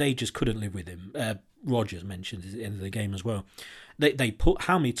 they just couldn't live with him. Rodgers mentioned at the end of the game as well. They put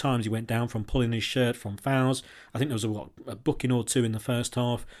how many times he went down from pulling his shirt, from fouls. I think there was a booking or two in the first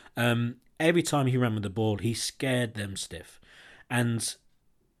half. Every time he ran with the ball, he scared them stiff. And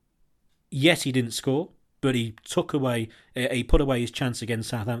yes, he didn't score, but he put away his chance against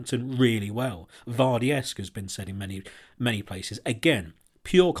Southampton really well. Vardy-esque has been said in many, many places. Again,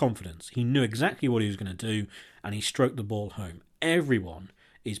 pure confidence. He knew exactly what he was going to do, and he stroked the ball home. Everyone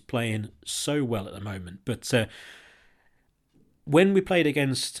is playing so well at the moment. But when we played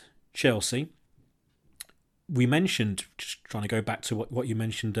against Chelsea, we mentioned, just trying to go back to what you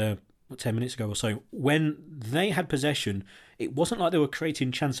mentioned 10 minutes ago or so, when they had possession, it wasn't like they were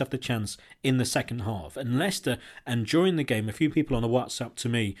creating chance after chance in the second half. And Leicester, and during the game, a few people on a WhatsApp to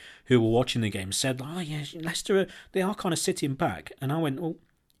me who were watching the game said, oh yeah, Leicester, they are kind of sitting back. And I went, well,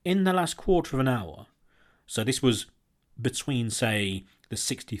 in the last quarter of an hour, so this was between, say, the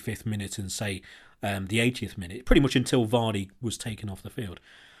 65th minute and, say, the 80th minute, pretty much until Vardy was taken off the field.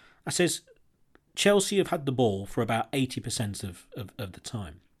 I says, Chelsea have had the ball for about 80% of the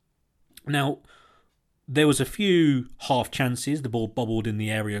time. Now, there was a few half chances. The ball bobbled in the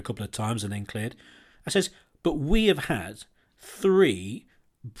area a couple of times and then cleared. I says, but we have had 3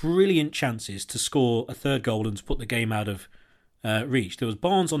 brilliant chances to score a third goal and to put the game out of reach. There was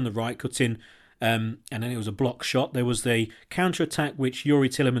Barnes on the right, cut in, and then it was a block shot. There was the counter-attack, which Youri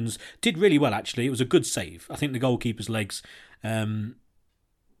Tielemans did really well, actually. It was a good save. I think the goalkeeper's legs...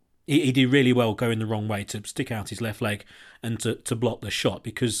 He did really well going the wrong way to stick out his left leg and to block the shot,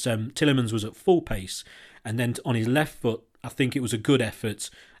 because Tielemans was at full pace, and then on his left foot, I think it was a good effort,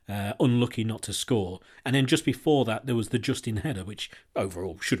 unlucky not to score. And then just before that, there was the Justin header, which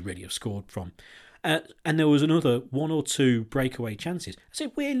overall should really have scored from. And there was another 1 or 2 breakaway chances. I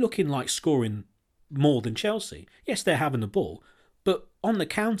said, we're looking like scoring more than Chelsea. Yes, they're having the ball, but on the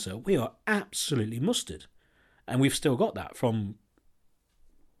counter, we are absolutely mustard. And we've still got that from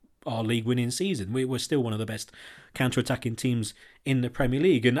our league-winning season. We're still one of the best counter-attacking teams in the Premier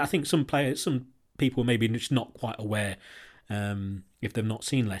League. And I think some people maybe just not quite aware, if they've not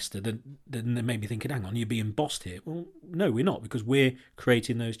seen Leicester, then they may be thinking, hang on, you're being bossed here. Well, no, we're not, because we're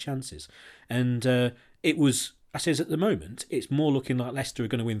creating those chances. And it was, I says at the moment, it's more looking like Leicester are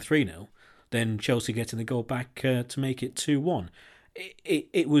going to win 3-0 than Chelsea getting the goal back to make it 2-1.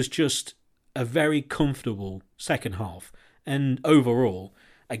 It was just a very comfortable second half. And overall,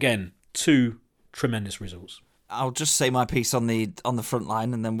 again, 2 tremendous results. I'll just say my piece on the front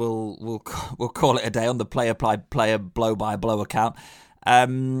line, and then we'll call it a day on the player blow by blow account.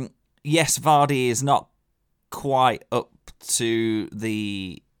 Yes, Vardy is not quite up to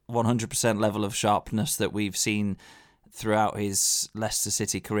the 100% level of sharpness that we've seen throughout his Leicester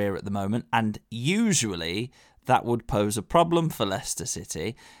City career at the moment, and usually that would pose a problem for Leicester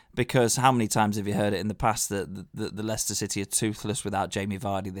City, because how many times have you heard it in the past that the Leicester City are toothless without Jamie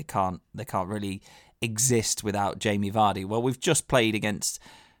Vardy? They can't really exist without Jamie Vardy. Well, we've just played against,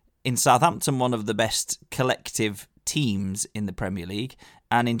 in Southampton, one of the best collective teams in the Premier League,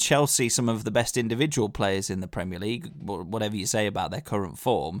 and in Chelsea, some of the best individual players in the Premier League, whatever you say about their current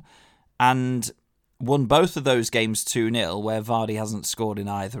form, and won both of those games 2-0, where Vardy hasn't scored in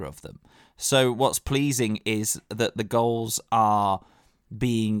either of them. So what's pleasing is that the goals are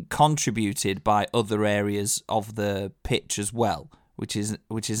being contributed by other areas of the pitch as well, which is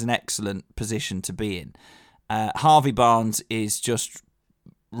an excellent position to be in. Harvey Barnes is just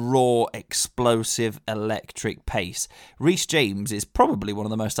raw, explosive, electric pace. Reece James is probably one of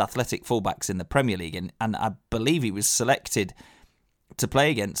the most athletic fullbacks in the Premier League, and I believe he was selected to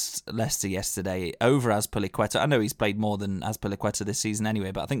play against Leicester yesterday over Azpilicueta. I know he's played more than Azpilicueta this season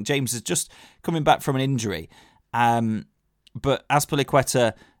anyway, but I think James is just coming back from an injury. But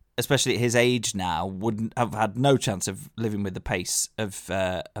Azpilicueta, especially at his age now, wouldn't have had no chance of living with the pace of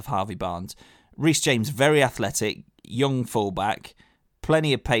Harvey Barnes. Reece James, very athletic, young fullback,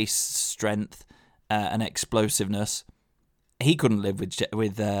 plenty of pace, strength, and explosiveness. He couldn't live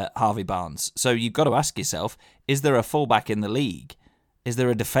with Harvey Barnes. So you've got to ask yourself, is there a fullback in the league? Is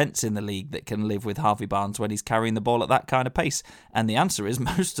there a defence in the league that can live with Harvey Barnes when he's carrying the ball at that kind of pace? And the answer is,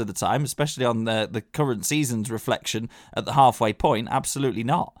 most of the time, especially on the current season's reflection at the halfway point, absolutely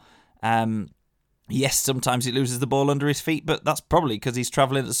not. Yes, sometimes he loses the ball under his feet, but that's probably because he's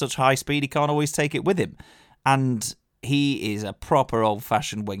travelling at such high speed he can't always take it with him. And he is a proper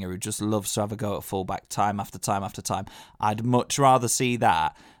old-fashioned winger who just loves to have a go at fullback time after time after time. I'd much rather see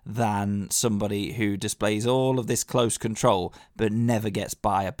that than somebody who displays all of this close control but never gets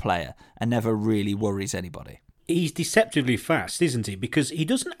by a player and never really worries anybody. He's deceptively fast, isn't he? Because he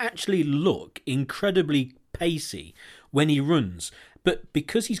doesn't actually look incredibly pacey when he runs. But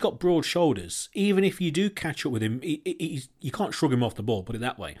because he's got broad shoulders, even if you do catch up with him, you can't shrug him off the ball, put it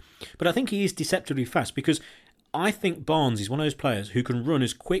that way. But I think he is deceptively fast, because I think Barnes is one of those players who can run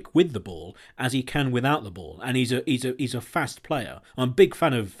as quick with the ball as he can without the ball, and he's a fast player. I'm a big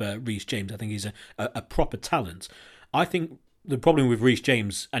fan of Reece James. I think he's a proper talent. I think the problem with Reece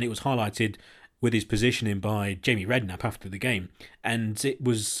James, and it was highlighted with his positioning by Jamie Redknapp after the game, and it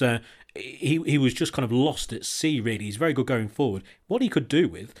was he was just kind of lost at sea, really. He's very good going forward. What he could do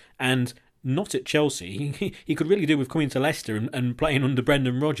with, and not at Chelsea, he could really do with coming to Leicester and playing under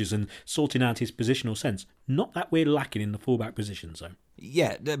Brendan Rodgers and sorting out his positional sense. Not that we're lacking in the fullback position, so.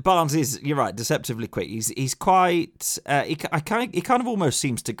 Yeah, Barnes is, you're right, deceptively quick. He's quite, he kind of almost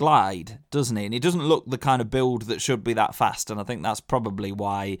seems to glide, doesn't he? And he doesn't look the kind of build that should be that fast, and I think that's probably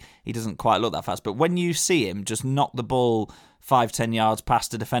why he doesn't quite look that fast. But when you see him just knock the ball 5-10 yards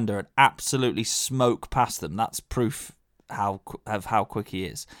past a defender and absolutely smoke past them, that's proof of how quick he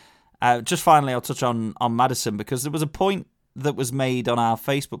is. Just finally, I'll touch on Maddison, because there was a point that was made on our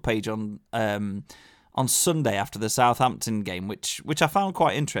Facebook page on Sunday after the Southampton game, which I found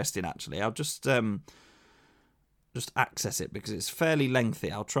quite interesting. Actually, I'll just access it because it's fairly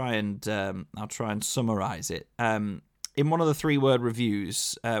lengthy. I'll try and summarise it. In one of the 3-word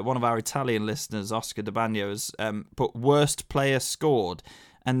reviews, one of our Italian listeners, Oscar De Bagno, has put worst player scored,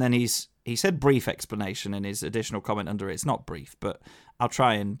 and then he said brief explanation in his additional comment under it. It's not brief, but I'll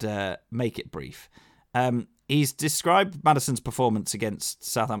try and make it brief. He's described Maddison's performance against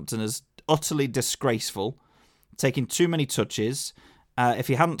Southampton as utterly disgraceful, taking too many touches. If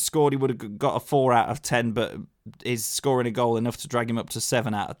he hadn't scored, he would have got a 4 out of 10, but is scoring a goal enough to drag him up to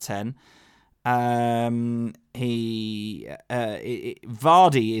 7 out of 10. Vardy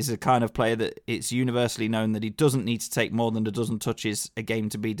is a kind of player that it's universally known that he doesn't need to take more than a dozen touches a game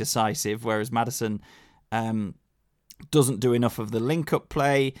to be decisive, whereas Maddison doesn't do enough of the link-up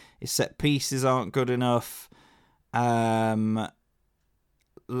play. His set pieces aren't good enough.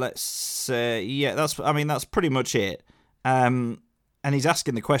 Let's say, that's pretty much it. And he's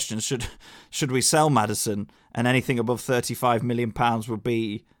asking the question: should we sell Maddison, and anything above £35 million would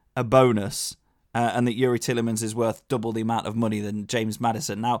be a bonus, and that Youri Tielemans is worth double the amount of money than James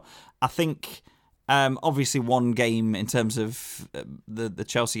Maddison. Now, I think obviously one game in terms of the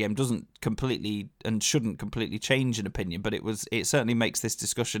Chelsea game doesn't completely and shouldn't completely change an opinion, but it certainly makes this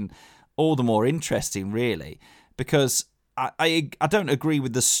discussion all the more interesting, really, because I don't agree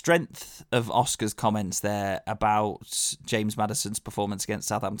with the strength of Oscar's comments there about James Maddison's performance against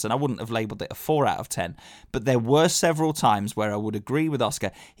Southampton. I wouldn't have labelled it a 4 out of 10, but there were several times where I would agree with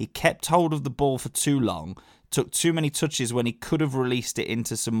Oscar. He kept hold of the ball for too long, took too many touches when he could have released it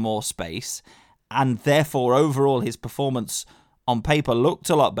into some more space, and therefore overall his performance on paper looked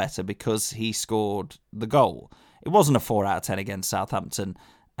a lot better because he scored the goal. It wasn't a 4 out of 10 against Southampton.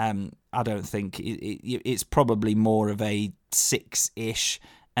 I don't think it's probably more of a 6-ish,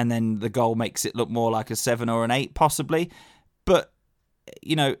 and then the goal makes it look more like a 7 or an 8 possibly. But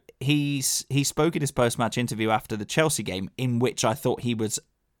you know, he spoke in his post-match interview after the Chelsea game, in which I thought he was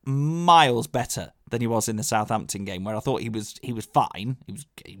miles better than he was in the Southampton game, where I thought he was fine,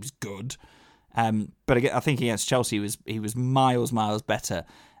 he was good. But again, I think against Chelsea he was miles better,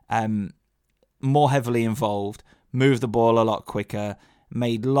 more heavily involved, moved the ball a lot quicker,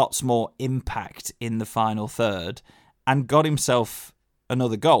 made lots more impact in the final third, and got himself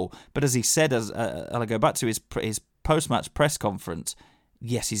another goal. But as he said, and I go back to his post-match press conference,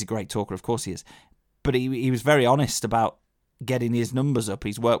 yes, he's a great talker, of course he is, but he was very honest about getting his numbers up.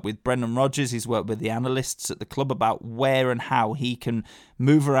 He's worked with Brendan Rodgers, he's worked with the analysts at the club about where and how he can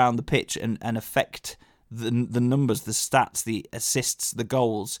move around the pitch and affect the numbers, the stats, the assists, the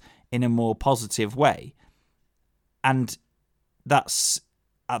goals in a more positive way. And that's,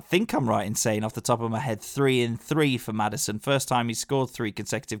 I think I'm right in saying off the top of my head, 3-3 for Maddison. First time he scored 3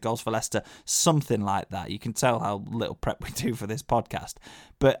 consecutive goals for Leicester, something like that. You can tell how little prep we do for this podcast.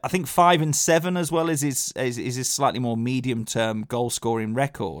 But I think 5-7 as well is his slightly more medium-term goal-scoring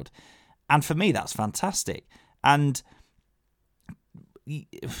record. And for me, that's fantastic. And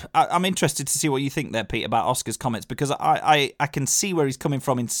I'm interested to see what you think there, Pete, about Oscar's comments, because I can see where he's coming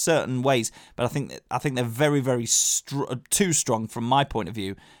from in certain ways, but I think they're very, very too strong from my point of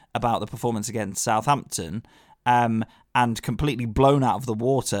view about the performance against Southampton, and completely blown out of the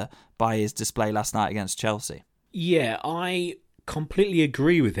water by his display last night against Chelsea. Yeah, I completely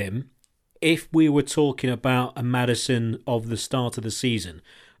agree with him. If we were talking about a Maddison of the start of the season,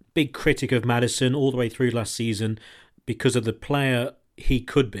 big critic of Maddison all the way through last season because of the player he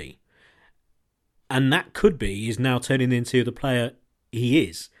could be. And that could be is now turning into the player he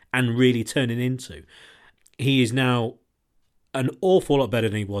is and really turning into. He is now an awful lot better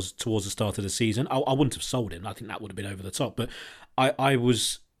than he was towards the start of the season. I wouldn't have sold him. I think that would have been over the top. But I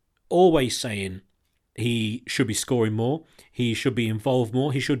was always saying he should be scoring more. He should be involved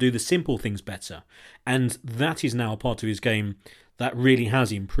more. He should do the simple things better. And that is now a part of his game that really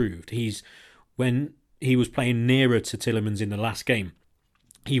has improved. When he was playing nearer to Tielemans in the last game,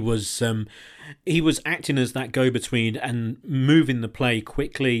 he was acting as that go-between and moving the play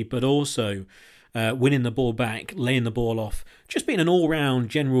quickly, but also winning the ball back, laying the ball off, just being an all-round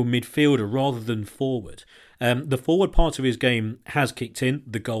general midfielder rather than forward. The forward part of his game has kicked in.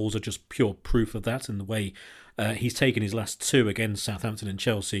 The goals are just pure proof of that, and the way he's taken his last 2 against Southampton and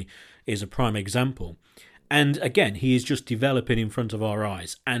Chelsea is a prime example. And again, he is just developing in front of our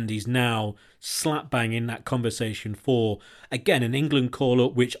eyes, and he's now slap bang in that conversation for, again, an England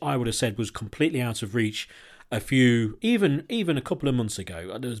call-up, which I would have said was completely out of reach even a couple of months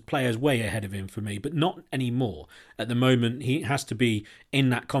ago. There was players way ahead of him for me, but not anymore. At the moment, he has to be in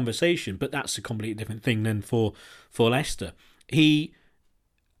that conversation, but that's a completely different thing than for Leicester. He,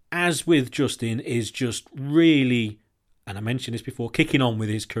 as with Justin, is just really, and I mentioned this before, kicking on with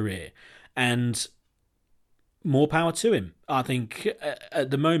his career. And more power to him. I think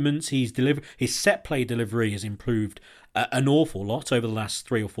at the moment his set play delivery has improved an awful lot over the last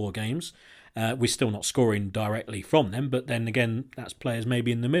 3 or 4 games. We're still not scoring directly from them, but then again, that's players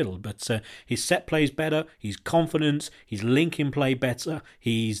maybe in the middle. But his set play is better, his confidence, his linking play better.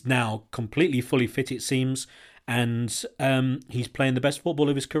 He's now completely fully fit, it seems, and he's playing the best football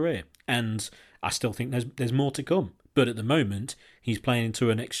of his career. And I still think there's more to come. But at the moment, he's playing to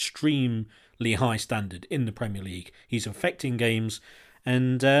an extremely high standard in the Premier League. He's affecting games,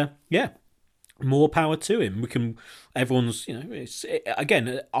 and more power to him. Everyone's,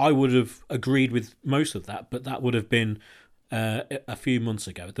 again, I would have agreed with most of that, but that would have been a few months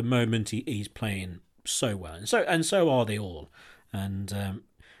ago. At the moment, he's playing so well, and so are they all. And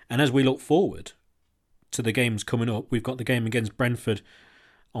as we look forward to the games coming up, we've got the game against Brentford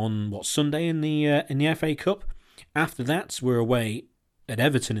on Sunday in the FA Cup. After that, we're away at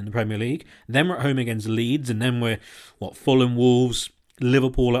Everton in the Premier League. Then we're at home against Leeds, and then we're Fulham, Wolves,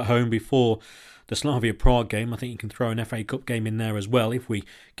 Liverpool at home before the Slavia Prague game. I think you can throw an FA Cup game in there as well if we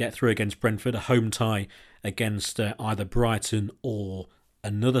get through against Brentford. A home tie against either Brighton or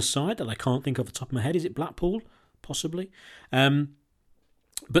another side that I can't think of off the top of my head. Is it Blackpool? Possibly.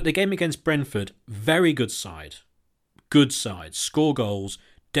 But the game against Brentford, very good side. Good side. Score goals.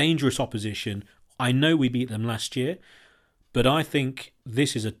 Dangerous opposition. I know we beat them last year, but I think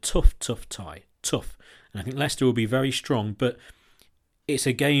this is a tough tie. Tough. And I think Leicester will be very strong, but it's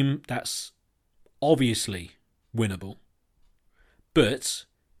a game that's obviously winnable, but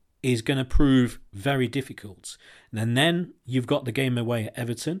is going to prove very difficult. And then you've got the game away at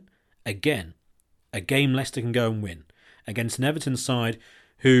Everton. Again, a game Leicester can go and win against an Everton side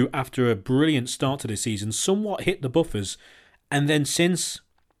who, after a brilliant start to the season, somewhat hit the buffers. And then since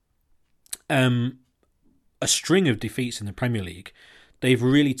a string of defeats in the Premier League, they've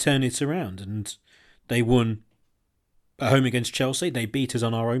really turned it around. And they won at home against Chelsea. They beat us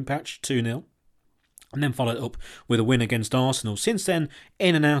on our own patch 2-0. And then followed up with a win against Arsenal. Since then,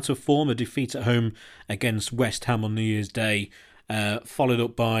 in and out of form, a defeat at home against West Ham on New Year's Day, followed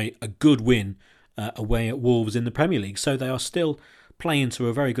up by a good win away at Wolves in the Premier League. So they are still playing to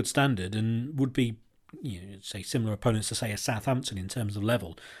a very good standard and would be, say, similar opponents to, say, a Southampton in terms of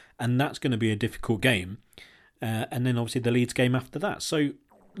level. And that's going to be a difficult game. And then, obviously, the Leeds game after that. So,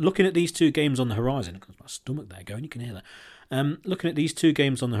 looking at these two games on the horizon, because my stomach there going, you can hear that. Looking at these two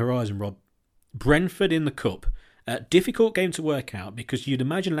games on the horizon, Rob, Brentford in the Cup, difficult game to work out because you'd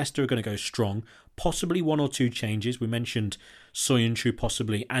imagine Leicester are going to go strong, possibly one or two changes. We mentioned Soyuncu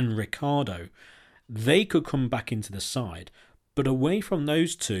possibly and Ricardo. They could come back into the side. But away from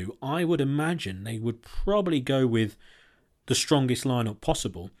those two, I would imagine they would probably go with the strongest lineup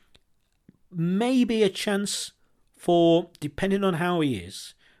possible. Maybe a chance for, depending on how he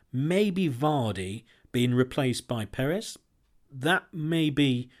is, maybe Vardy being replaced by Perez. That may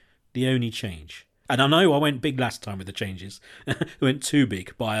be the only change. And I know I went big last time with the changes. I went too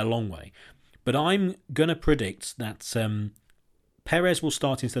big by a long way. But I'm going to predict that Perez will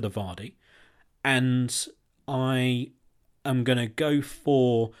start instead of Vardy. And I am going to go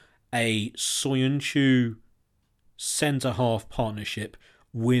for a Soyuncu centre-half partnership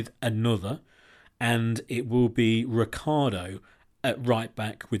with another. And it will be Ricardo at right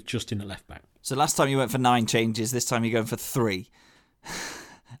back with Justin at left back. So last time you went for 9 changes, this time you're going for 3.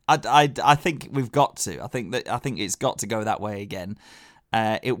 I think we've got to. I think it's got to go that way again.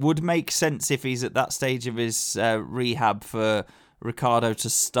 It would make sense if he's at that stage of his rehab for Ricardo to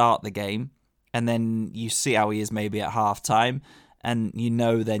start the game, and then you see how he is maybe at half time, and you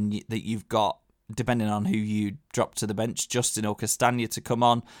know then that you've got, depending on who you drop to the bench, Justin or Castagna to come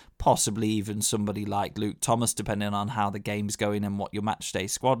on, possibly even somebody like Luke Thomas, depending on how the game's going and what your matchday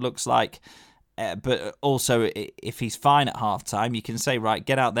squad looks like. But also, if he's fine at half-time, you can say, right,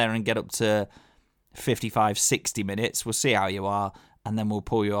 get out there and get up to 55, 60 minutes. We'll see how you are, and then we'll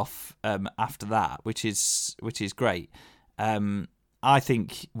pull you off after that, which is great. I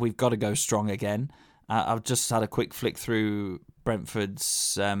think we've got to go strong again. I've just had a quick flick through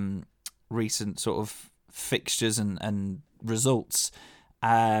Brentford's recent sort of fixtures and results.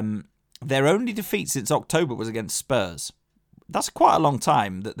 Their only defeat since October was against Spurs. That's quite a long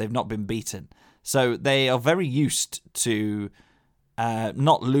time that they've not been beaten. So they are very used to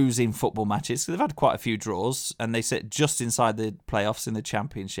not losing football matches. So they've had quite a few draws, and they sit just inside the playoffs in the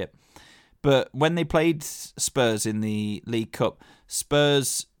Championship. But when they played Spurs in the League Cup,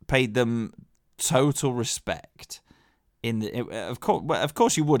 Spurs paid them total respect. Of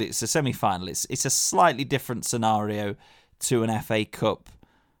course you would. It's a semi-final. It's a slightly different scenario to an FA Cup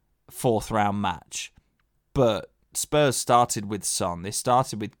 4th round match. But Spurs started with Son. They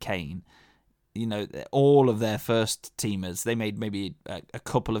started with Kane. All of their first teamers, they made maybe a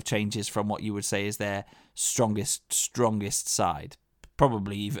couple of changes from what you would say is their strongest side.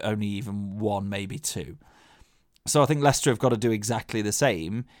 Probably only even 1, maybe 2. So I think Leicester have got to do exactly the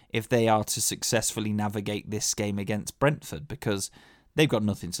same if they are to successfully navigate this game against Brentford, because they've got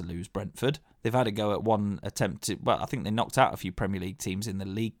nothing to lose, Brentford. They've had a go at one attempt I think they knocked out a few Premier League teams in the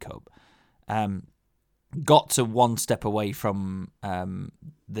League Cup. Got to one step away from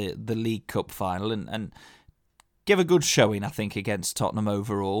the League Cup final and give a good showing, I think, against Tottenham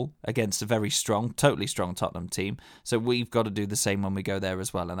overall, against a very strong, totally strong Tottenham team. So we've got to do the same when we go there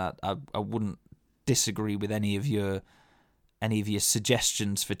as well. And I wouldn't disagree with any of your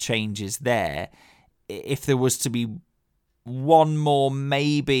suggestions for changes there if there was to be one more,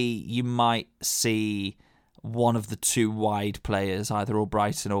 maybe you might see one of the two wide players, either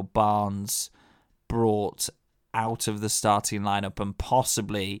Albrighton or Barnes, brought out of the starting lineup and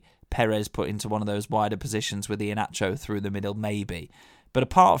possibly Perez put into one of those wider positions with Iheanacho through the middle, maybe. But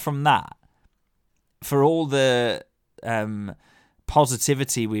apart from that, for all the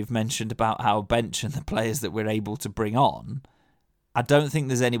positivity we've mentioned about our bench and the players that we're able to bring on, I don't think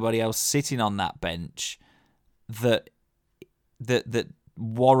there's anybody else sitting on that bench that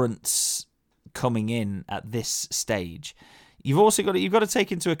warrants coming in at this stage. You've got to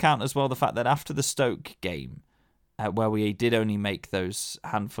take into account as well the fact that after the Stoke game, where we did only make those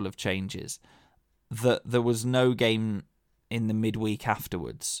handful of changes, that there was no game in the midweek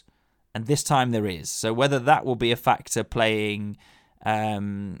afterwards, and this time there is. So whether that will be a factor playing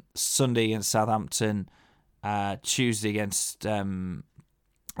Sunday against Southampton, Tuesday against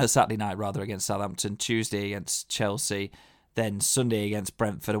Saturday night rather against Southampton, Tuesday against Chelsea, then Sunday against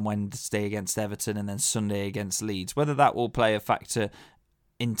Brentford and Wednesday against Everton, and then Sunday against Leeds. Whether that will play a factor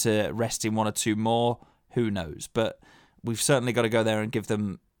into resting one or two more, who knows? But we've certainly got to go there and give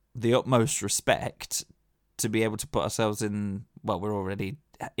them the utmost respect to be able to put ourselves in, well, we're already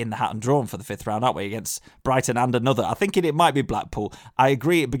in the hat and drawn for the fifth round, aren't we, against Brighton and another. I think it might be Blackpool. I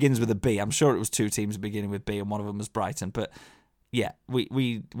agree it begins with a B. I'm sure it was two teams beginning with B and one of them was Brighton. But yeah,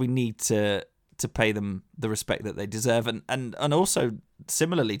 we need to pay them the respect that they deserve, and also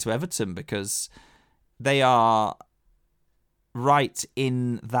similarly to Everton, because they are right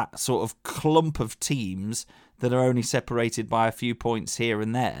in that sort of clump of teams that are only separated by a few points here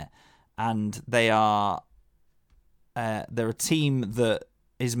and there, and they're a team that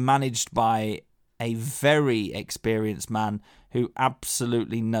is managed by a very experienced man who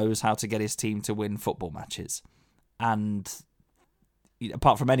absolutely knows how to get his team to win football matches. And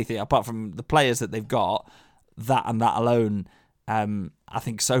apart from the players that they've got, that alone, I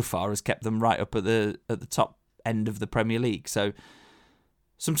think so far has kept them right up at the top end of the Premier League. So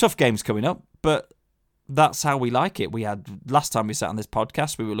some tough games coming up, but that's how we like it. We had, last time we sat on this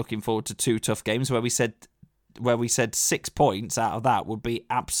podcast, we were looking forward to two tough games where we said 6 points out of that would be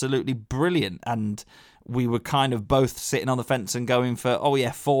absolutely brilliant, and we were kind of both sitting on the fence and going for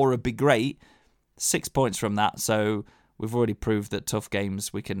 4 would be great. 6 points from that, so we've already proved that tough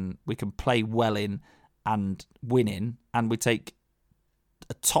games we can play well in and win in, and we take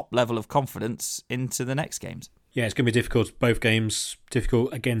a top level of confidence into the next games. Yeah, it's going to be difficult. Both games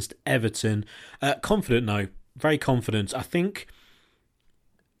difficult against Everton. Confident, no, very confident. I think,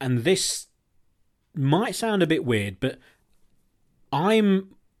 and this might sound a bit weird, but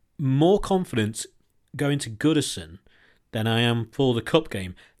I'm more confident going to Goodison than I am for the cup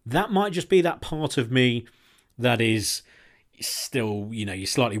game. That might just be that part of me that is still, you're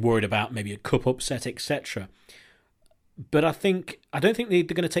slightly worried about maybe a cup upset, etc. But I don't think they're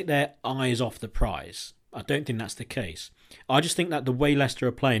going to take their eyes off the prize. I don't think that's the case. I just think that the way Leicester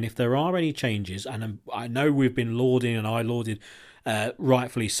are playing, if there are any changes, and I know we've been lauding, and I lauded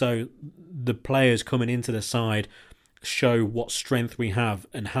rightfully so, the players coming into the side show what strength we have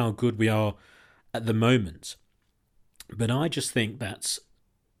and how good we are at the moment. But I just think that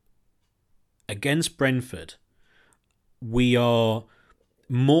against Brentford, we are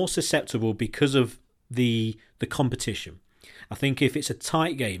more susceptible because of the competition. I think if it's a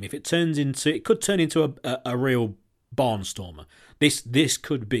tight game, if it could turn into a real barnstormer. This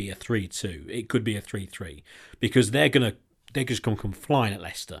could be a 3-2. It could be a 3-3 because they're just going to come flying at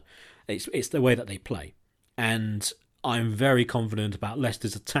Leicester. It's the way that they play, and I'm very confident about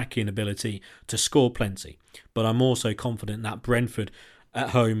Leicester's attacking ability to score plenty. But I'm also confident that Brentford at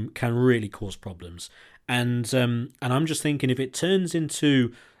home can really cause problems. And I'm just thinking if it turns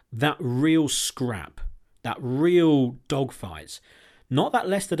into that real scrap, that real dogfight, not that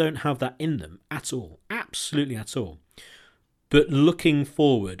Leicester don't have that in them at all, absolutely at all, but looking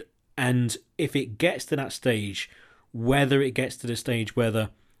forward, and if it gets to that stage, whether it gets to the stage whether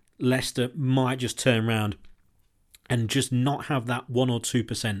Leicester might just turn around and just not have that 1 or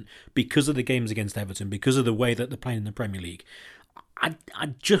 2% because of the games against Everton, because of the way that they're playing in the Premier League.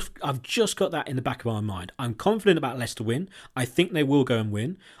 I've just got that in the back of my mind. I'm confident about Leicester win. I think they will go and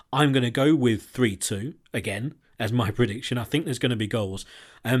win. I'm going to go with 3-2 again as my prediction. I think there's going to be goals.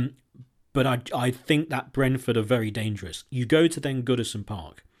 But I think that Brentford are very dangerous. You go to then Goodison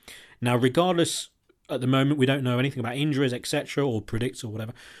Park. Now, regardless, at the moment, we don't know anything about injuries, etc., or predicts or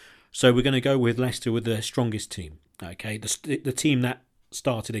whatever. So we're going to go with Leicester with the strongest team. Okay, the team that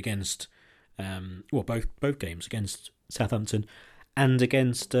started against, both games against Southampton and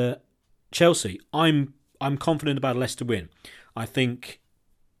against Chelsea. I'm confident about a Leicester win. I think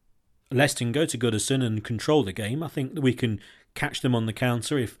Leicester can go to Goodison and control the game. I think that we can catch them on the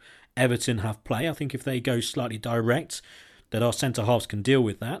counter if Everton have play. I think if they go slightly direct, that our centre-halves can deal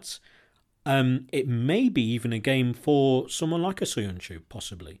with that. It may be even a game for someone like a Soyuncu,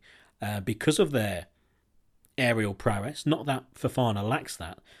 possibly, because of their aerial prowess. Not that Fofana lacks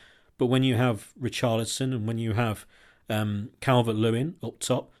that, but when you have Richarlison and when you have Calvert-Lewin up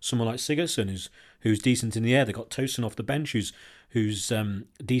top, someone like Sigurdsson who's decent in the air. They've got Tosin off the bench who's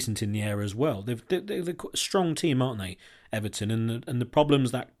decent in the air as well. They're a strong team, aren't they, Everton? And the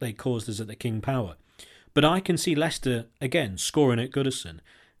problems that they caused us at the King Power. But I can see Leicester, again, scoring at Goodison,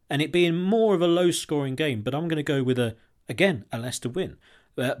 and it being more of a low-scoring game. But I'm going to go with, a Leicester win.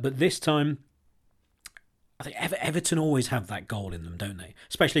 But this time, I think Everton always have that goal in them, don't they?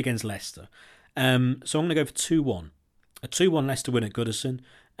 Especially against Leicester. So I'm going to go for 2-1. A 2-1 Leicester win at Goodison,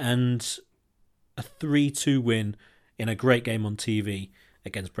 and a 3-2 win in a great game on TV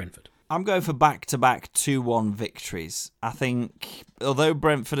against Brentford. I'm going for back-to-back 2-1 victories. I think, although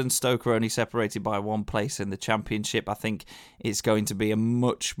Brentford and Stoke are only separated by one place in the Championship, I think it's going to be a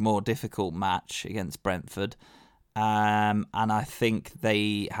much more difficult match against Brentford. And I think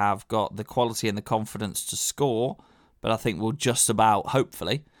they have got the quality and the confidence to score, but I think we'll just about,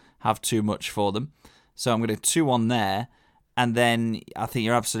 hopefully, have too much for them. So I'm going to 2-1 there. And then I think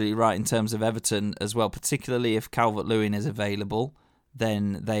you're absolutely right in terms of Everton as well, particularly if Calvert-Lewin is available.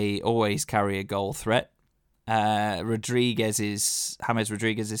 Then they always carry a goal threat. James Rodriguez is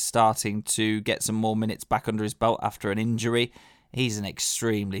starting to get some more minutes back under his belt after an injury. He's an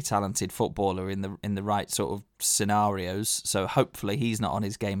extremely talented footballer in the right sort of scenarios, so hopefully he's not on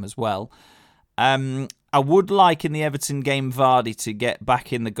his game as well. I would like in the Everton game Vardy to get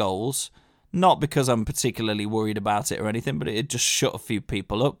back in the goals, not because I'm particularly worried about it or anything, but it'd just shut a few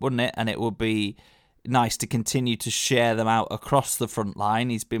people up, wouldn't it? And it would be nice to continue to share them out across the front line.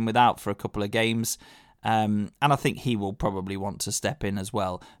 He's been without for a couple of games, and I think he will probably want to step in as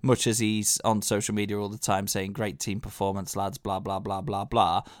well, much as he's on social media all the time saying great team performance, lads, blah, blah, blah, blah,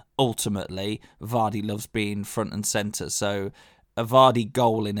 blah. Ultimately, Vardy loves being front and centre, so a Vardy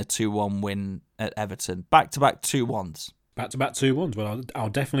goal in a 2-1 win at Everton. Back-to-back 2-1s. Back-to-back 2-1s. Well, I'll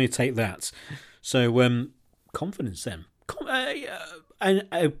definitely take that. So, confidence then.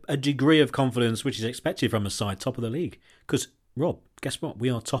 A degree of confidence which is expected from a side top of the league. Because, Rob, guess what? We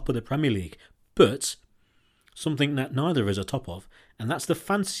are top of the Premier League. But something that neither of us are top of, and that's the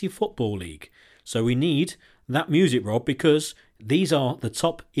Fantasy Football League. So we need that music, Rob, because these are the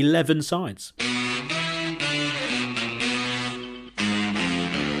top 11 sides.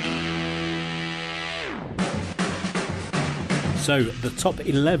 So, the top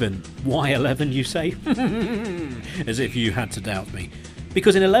 11. Why 11, you say? As if you had to doubt me.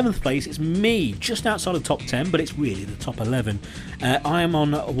 Because in 11th place, it's me, just outside of top 10, but it's really the top 11. I am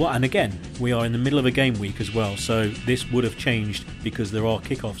on, and again, we are in the middle of a game week as well, so this would have changed because there are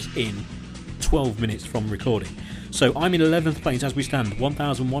kickoffs in 12 minutes from recording. So I'm in 11th place as we stand,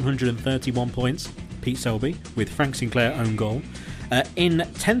 1,131 points, Pete Selby, with Frank Sinclair own goal. In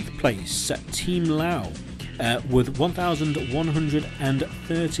 10th place, Team Lau, with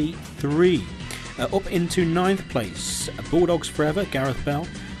 1,133. Up into 9th place, Bulldogs Forever, Gareth Bell,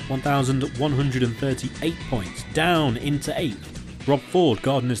 1,138 points. Down into 8th, Rob Ford,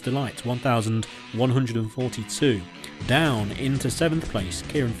 Gardener's Delight, 1,142. Down into 7th place,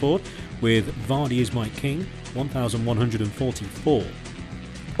 Kieran Ford, with Vardy is My King, 1,144.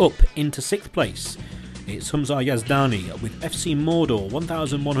 Up into 6th place, it's Hamza Yazdani with FC Mordor,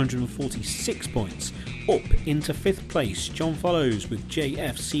 1,146 points. Up into 5th place, John Follows with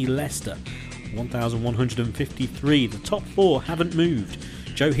JFC Leicester, 1,153. The top 4 haven't moved.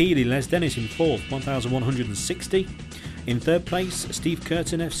 Joe Healy, Les Dennis in 4th, 1,160. In 3rd place, Steve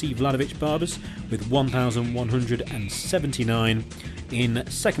Curtin, FC Vladovic Barbers with 1,179. In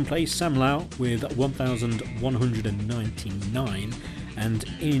 2nd place, Sam Lau with 1,199. And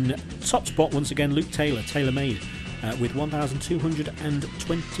in top spot, once again, Luke Taylor, TaylorMade, with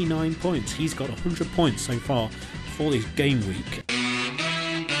 1,229 points. He's got 100 points so far for this game week.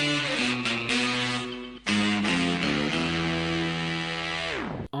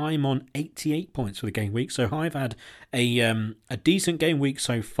 I'm on 88 points for the game week, so I've had a decent game week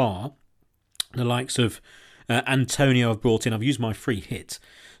so far. The likes of Antonio I've brought in. I've used my free hit,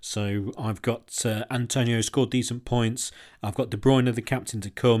 so I've got Antonio scored decent points. I've got De Bruyne, the captain, to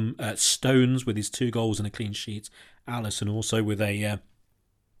come. Stones with his 2 goals and a clean sheet. Alisson also with a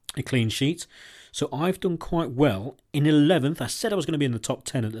clean sheet. So I've done quite well. In 11th, I said I was going to be in the top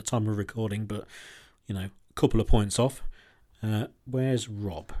 10 at the time of recording, but a couple of points off. Where's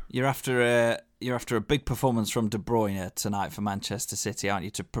Rob? You're after you're after a big performance from De Bruyne tonight for Manchester City, aren't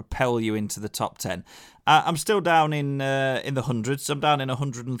you, to propel you into the top 10. I'm still down in the hundreds. I'm down in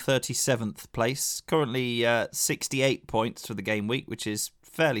 137th place. Currently 68 points for the game week, which is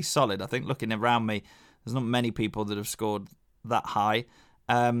fairly solid. I think looking around me, there's not many people that have scored that high.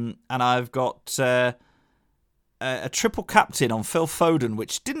 And I've got a triple captain on Phil Foden,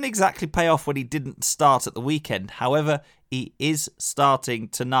 which didn't exactly pay off when he didn't start at the weekend. However, he is starting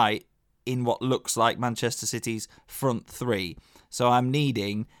tonight in what looks like Manchester City's front three. So I'm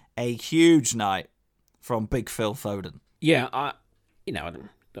needing a huge night from Big Phil Foden. Yeah, I don't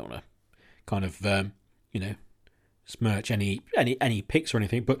want to kind of, smirch any picks or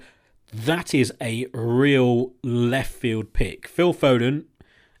anything, but that is a real left field pick. Phil Foden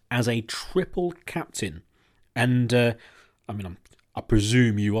as a triple captain. And, I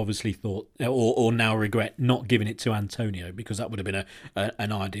presume you obviously thought, or now regret not giving it to Antonio, because that would have been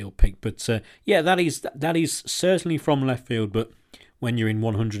an ideal pick. But that is certainly from left field. But when you're in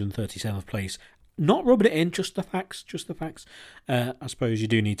 137th place, not rubbing it in, just the facts. I suppose you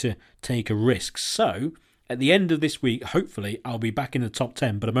do need to take a risk. So at the end of this week, hopefully I'll be back in the top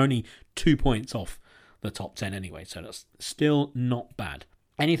 10. But I'm only 2 points off the top 10 anyway, so that's still not bad.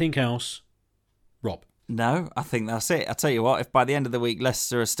 Anything else, Rob? No, I think that's it. I tell you what, if by the end of the week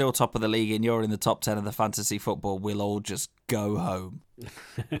Leicester are still top of the league and you're in the top 10 of the fantasy football, we'll all just go home.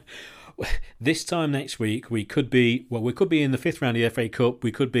 This time next week, we could be in the fifth round of the FA Cup.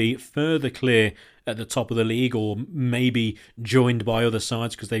 We could be further clear at the top of the league, or maybe joined by other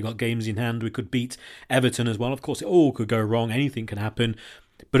sides because they've got games in hand. We could beat Everton as well. Of course, it all could go wrong. Anything can happen.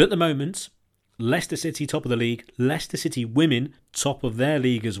 But at the moment, Leicester City top of the league, Leicester City women top of their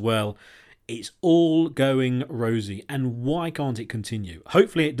league as well. It's all going rosy, and why can't it continue?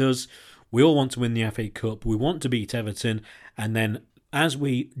 Hopefully it does. We all want to win the FA Cup. We want to beat Everton, and then as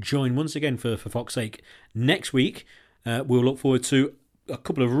we join once again for fuck's sake next week, we'll look forward to a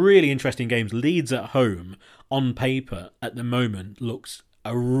couple of really interesting games. Leeds at home, on paper at the moment, looks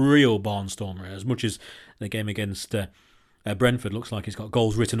a real barnstormer, as much as the game against Brentford looks like it's got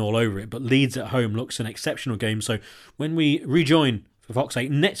goals written all over it, but Leeds at home looks an exceptional game. So when we rejoin for fuck's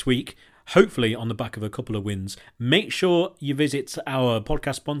sake next week, hopefully on the back of a couple of wins, make sure you visit our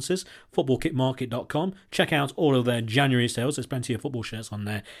podcast sponsors, footballkitmarket.com. Check out all of their January sales. There's plenty of football shirts on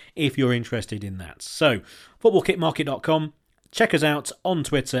there if you're interested in that. So, footballkitmarket.com. Check us out on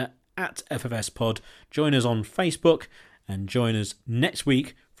Twitter at FFSPod. Join us on Facebook and join us next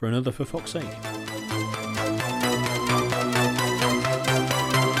week for another For Fuck's Sake.